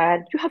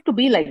 and you have to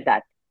be like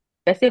that.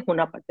 वैसे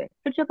होना पड़ता है।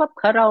 फिर जब आप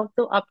घर आओ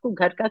तो आपको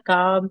घर का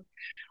काम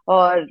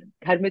और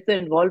घर में तो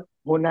इन्वॉल्व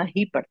होना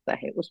ही पड़ता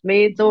है, उसमें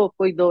जी। तो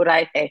कोई दो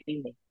राय है ही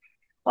नहीं।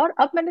 और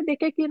अब मैंने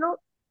देखा कि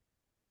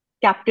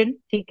कैप्टन,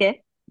 ठीक है,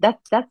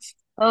 that's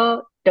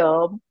a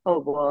term, a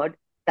word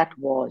that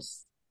was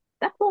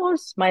that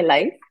was my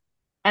life,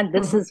 and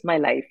this hmm. is my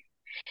life.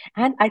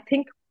 And I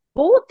think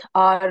both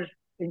are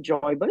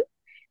enjoyable.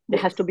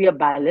 There has yes. to be a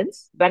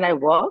balance. When I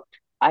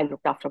worked, I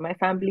looked after my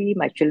family.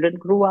 My children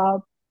grew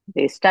up.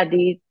 They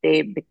studied. They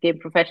became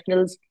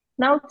professionals.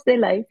 Now it's their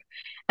life.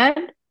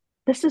 And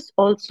this is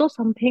also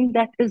something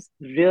that is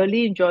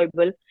really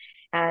enjoyable.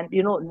 And,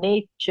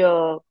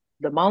 nature,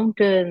 the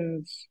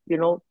mountains,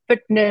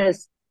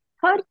 fitness,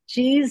 हर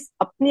चीज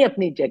अपनी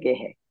अपनी जगह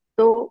है।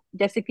 तो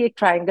जैसे कि एक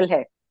triangle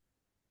है,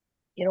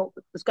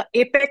 उसका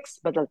एपेक्स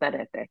बदलता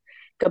रहता है।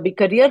 कभी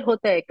करियर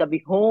होता है,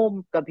 कभी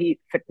होम, कभी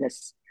फिटनेस।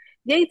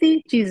 यही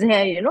तीन चीजें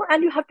हैं,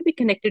 and you have to be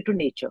connected to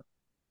nature.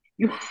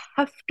 you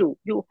yes.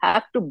 you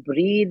have to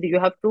breathe, you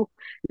have to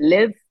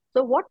live.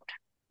 So what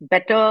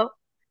better,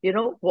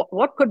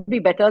 what could be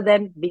better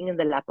than being in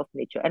the lap of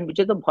nature? And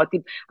मुझे तो बहुत ही,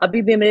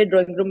 अभी भी मेरे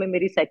drawing room में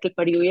मेरी cycle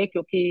पड़ी हुई है,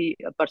 क्योंकि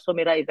परसों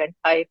मेरा इवेंट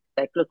था, एक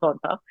साइक्लोथॉन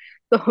था।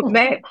 तो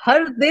मैं अच्छा।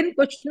 हर दिन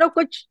कुछ ना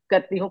कुछ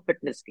करती हूँ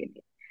फिटनेस के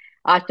लिए।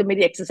 आज तो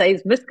मेरी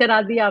एक्सरसाइज मिस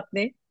करा दी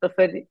आपने, तो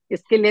फिर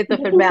इसके लिए तो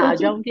फिर लेकिन मैं आ सोचिए,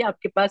 जाऊंगी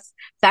आपके पास,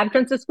 सैन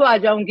फ्रांसिस्को आ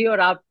जाऊंगी और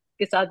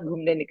आपके साथ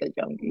घूमने निकल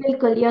जाऊंगी।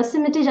 बिल्कुल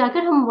योसेमिटी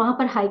जाकर हम वहां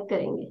पर हाइक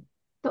करेंगे।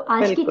 तो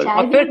आज की बिल्कुल। चाय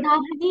और भी फिर उधार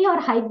रही और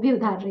हाइक भी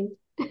उधार रही।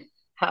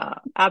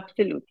 हाँ,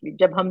 एब्सोल्युटली,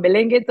 जब हम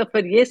मिलेंगे तो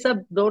फिर ये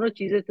सब दोनों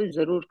चीजें तो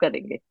जरूर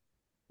करेंगे।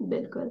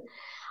 बिल्कुल।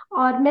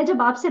 और मैं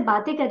जब आपसे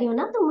बातें कर रही हूँ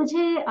ना, तो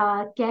मुझे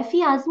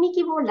कैफी आजमी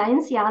की वो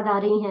लाइंस याद आ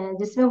रही हैं,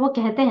 जिसमें वो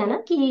कहते हैं ना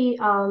कि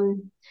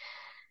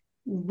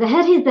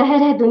जहर ही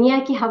जहर है दुनिया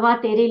की हवा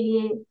तेरे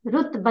लिए,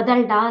 रुत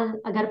बदल डाल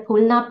अगर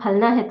फूलना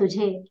फलना है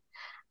तुझे,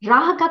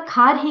 राह का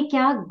खार ही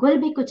क्या गुल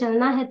भी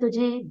कुचलना है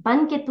तुझे,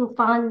 बन के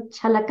तूफान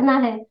छलकना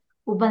है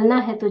उबलना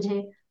है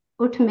तुझे,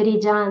 उठ मेरी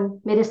जान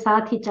मेरे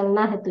साथ ही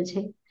चलना है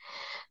तुझे।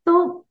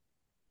 तो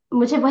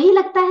मुझे वही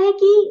लगता है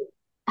कि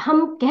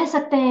हम कह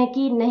सकते हैं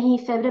कि नहीं,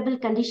 फेवरेबल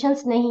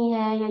कंडीशंस नहीं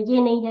है या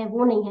ये नहीं है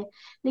वो नहीं है,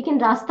 लेकिन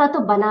रास्ता तो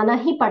बनाना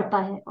ही पड़ता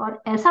है,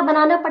 और ऐसा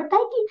बनाना पड़ता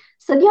है कि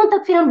सदियों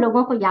तक फिर हम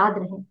लोगों को याद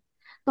रहे।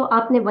 तो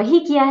आपने वही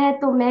किया है,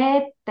 तो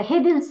मैं तहे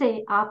दिल से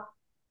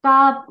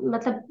आपका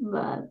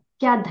मतलब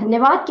क्या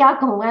धन्यवाद क्या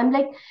कहूँ, आई एम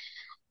लाइक,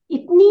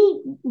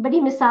 इतनी बड़ी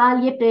मिसाल,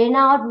 ये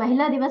प्रेरणा, और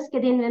महिला दिवस के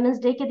दिन, वुमेन्स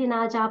डे के दिन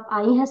आज आप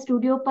आई हैं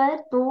स्टूडियो पर,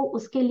 तो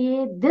उसके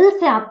लिए दिल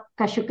से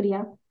आपका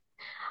शुक्रिया।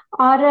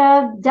 और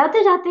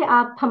जाते जाते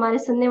आप हमारे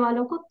सुनने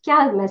वालों को क्या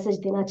मैसेज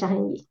देना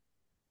चाहेंगी?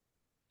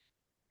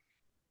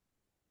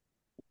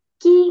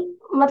 कि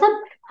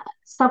मतलब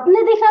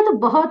सपने देखना तो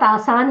बहुत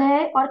आसान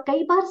है, और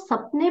कई बार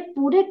सपने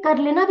पूरे कर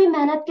लेना भी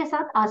मेहनत के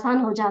साथ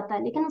आसान हो जाता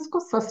है, लेकिन उसको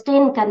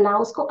सस्टेन करना,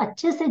 उसको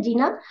अच्छे से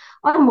जीना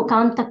और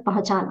मुकाम तक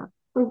पहुंचाना,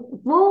 तो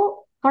वो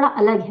थोड़ा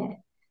अलग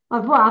है, और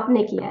वो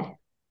आपने किया है।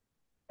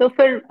 तो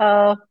फिर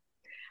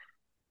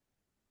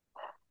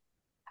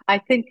आई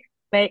थिंक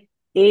मैं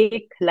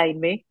एक लाइन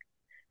में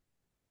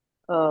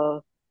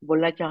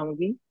बोलना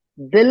चाहूंगी,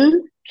 दिल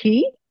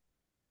की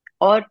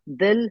और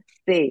दिल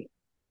से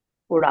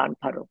उड़ान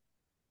भरो।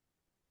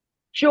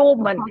 जो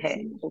मन बहुत है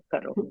सुंदर। वो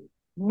करो,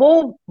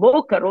 वो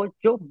वो करो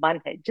जो मन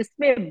है,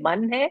 जिसमें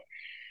मन है,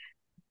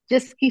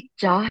 जिसकी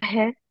चाह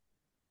है,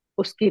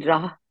 उसकी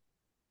राह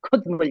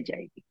खुद मिल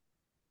जाएगी।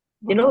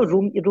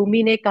 बहुत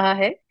रूमी ने कहा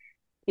है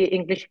कि,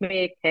 इंग्लिश में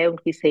एक है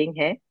उनकी सेइंग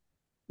है,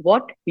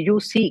 what you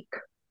seek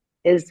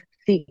is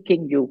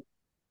seeking you.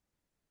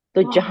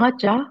 तो सुंदर। जहां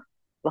चाह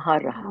वहां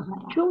राह।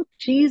 वहाँ जो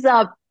चीज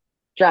आप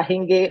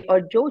चाहेंगे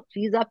और जो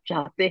चीज आप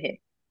चाहते हैं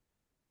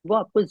वो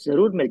आपको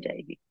जरूर मिल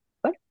जाएगी।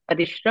 पर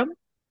परिश्रम,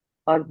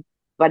 और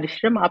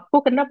परिश्रम आपको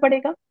करना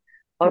पड़ेगा,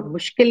 और रहा।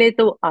 मुश्किलें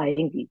तो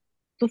आएंगी,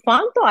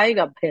 तूफान तो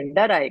आएगा,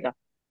 भयंकर आएगा,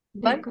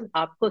 पर बिल्कुल।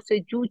 आपको उसे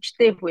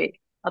जूझते हुए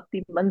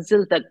अपनी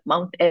मंजिल तक,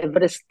 माउंट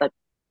एवरेस्ट तक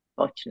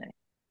पहुंचना है।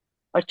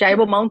 और चाहे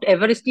वो माउंट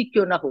एवरेस्ट ही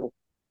क्यों ना हो,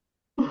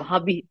 वहां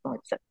भी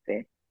पहुंच सकते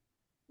हैं।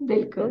 तो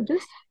बिल्कुल।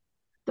 जस्ट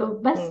तो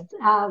बस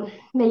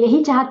मैं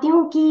यही चाहती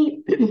हूँ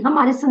कि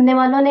हमारे सुनने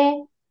वालों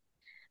ने,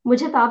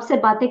 मुझे तो आपसे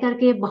बातें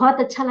करके बहुत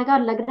अच्छा लगा,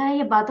 और लग रहा है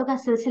ये बातों का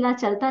सिलसिला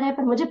चलता रहे,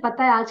 पर मुझे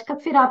पता है आज का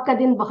फिर आपका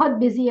दिन बहुत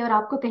बिजी है और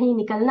आपको कहीं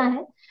निकलना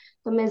है,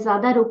 तो मैं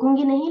ज्यादा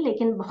रुकूंगी नहीं,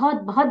 लेकिन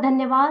बहुत बहुत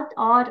धन्यवाद।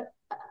 और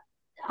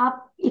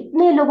आप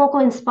इतने लोगों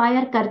को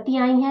इंस्पायर करती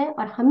आई हैं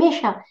और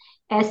हमेशा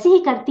ऐसे ही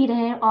करती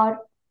रहें,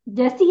 और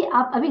जैसी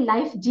आप अभी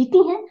लाइफ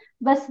जीती हैं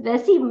बस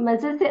वैसी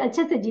मजे से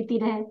अच्छे से जीती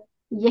रहें।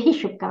 यही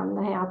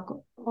शुभकामना है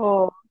आपको।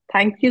 Oh,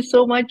 thank you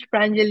so much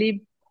Pranjali,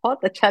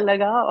 बहुत अच्छा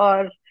लगा।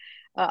 और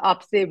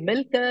आपसे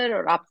मिलकर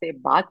और आपसे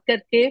बात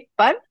करके।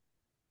 पर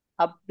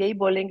अब यही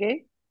बोलेंगे,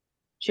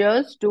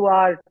 cheers to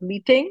our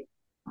meeting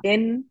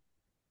in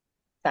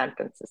San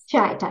Francisco.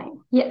 Chai time,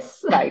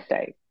 yes. Right,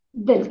 right.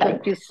 बिल्कुल।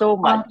 Thank you so और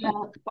much.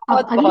 अब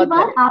बहुत अगली बहुत बार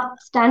धन्यवाद। आप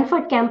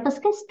स्टैनफोर्ड कैंपस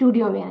के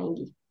स्टूडियो में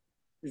आएंगी।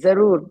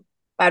 जरूर।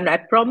 एंड आई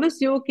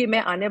प्रॉमिस यू कि मैं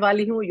आने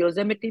वाली हूँ।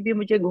 योसेमिटी भी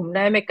मुझे घूमना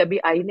है, मैं कभी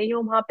आई नहीं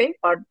हूँ वहां पे,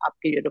 और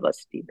आपकी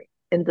यूनिवर्सिटी में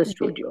इन द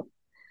स्टूडियो।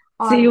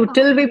 बिल्कुल। सी यू और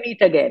till we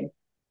meet again.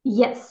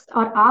 Yes,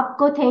 और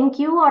आपको थैंक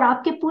यू, और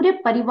आपके पूरे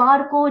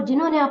परिवार को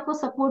जिन्होंने आपको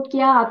सपोर्ट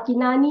किया, आपकी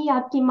नानी,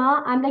 आपकी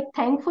माँ। I am like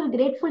thankful,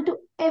 grateful to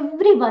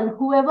everyone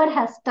whoever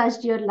has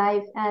touched your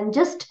life, and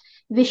just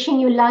wishing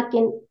you luck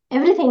in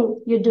everything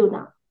you do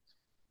now.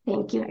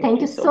 Thank you, thank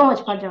thank you you so so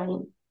much for much.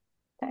 joining.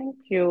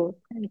 Thank you.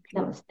 Thank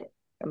you. Namaste.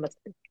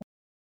 नमस्ते।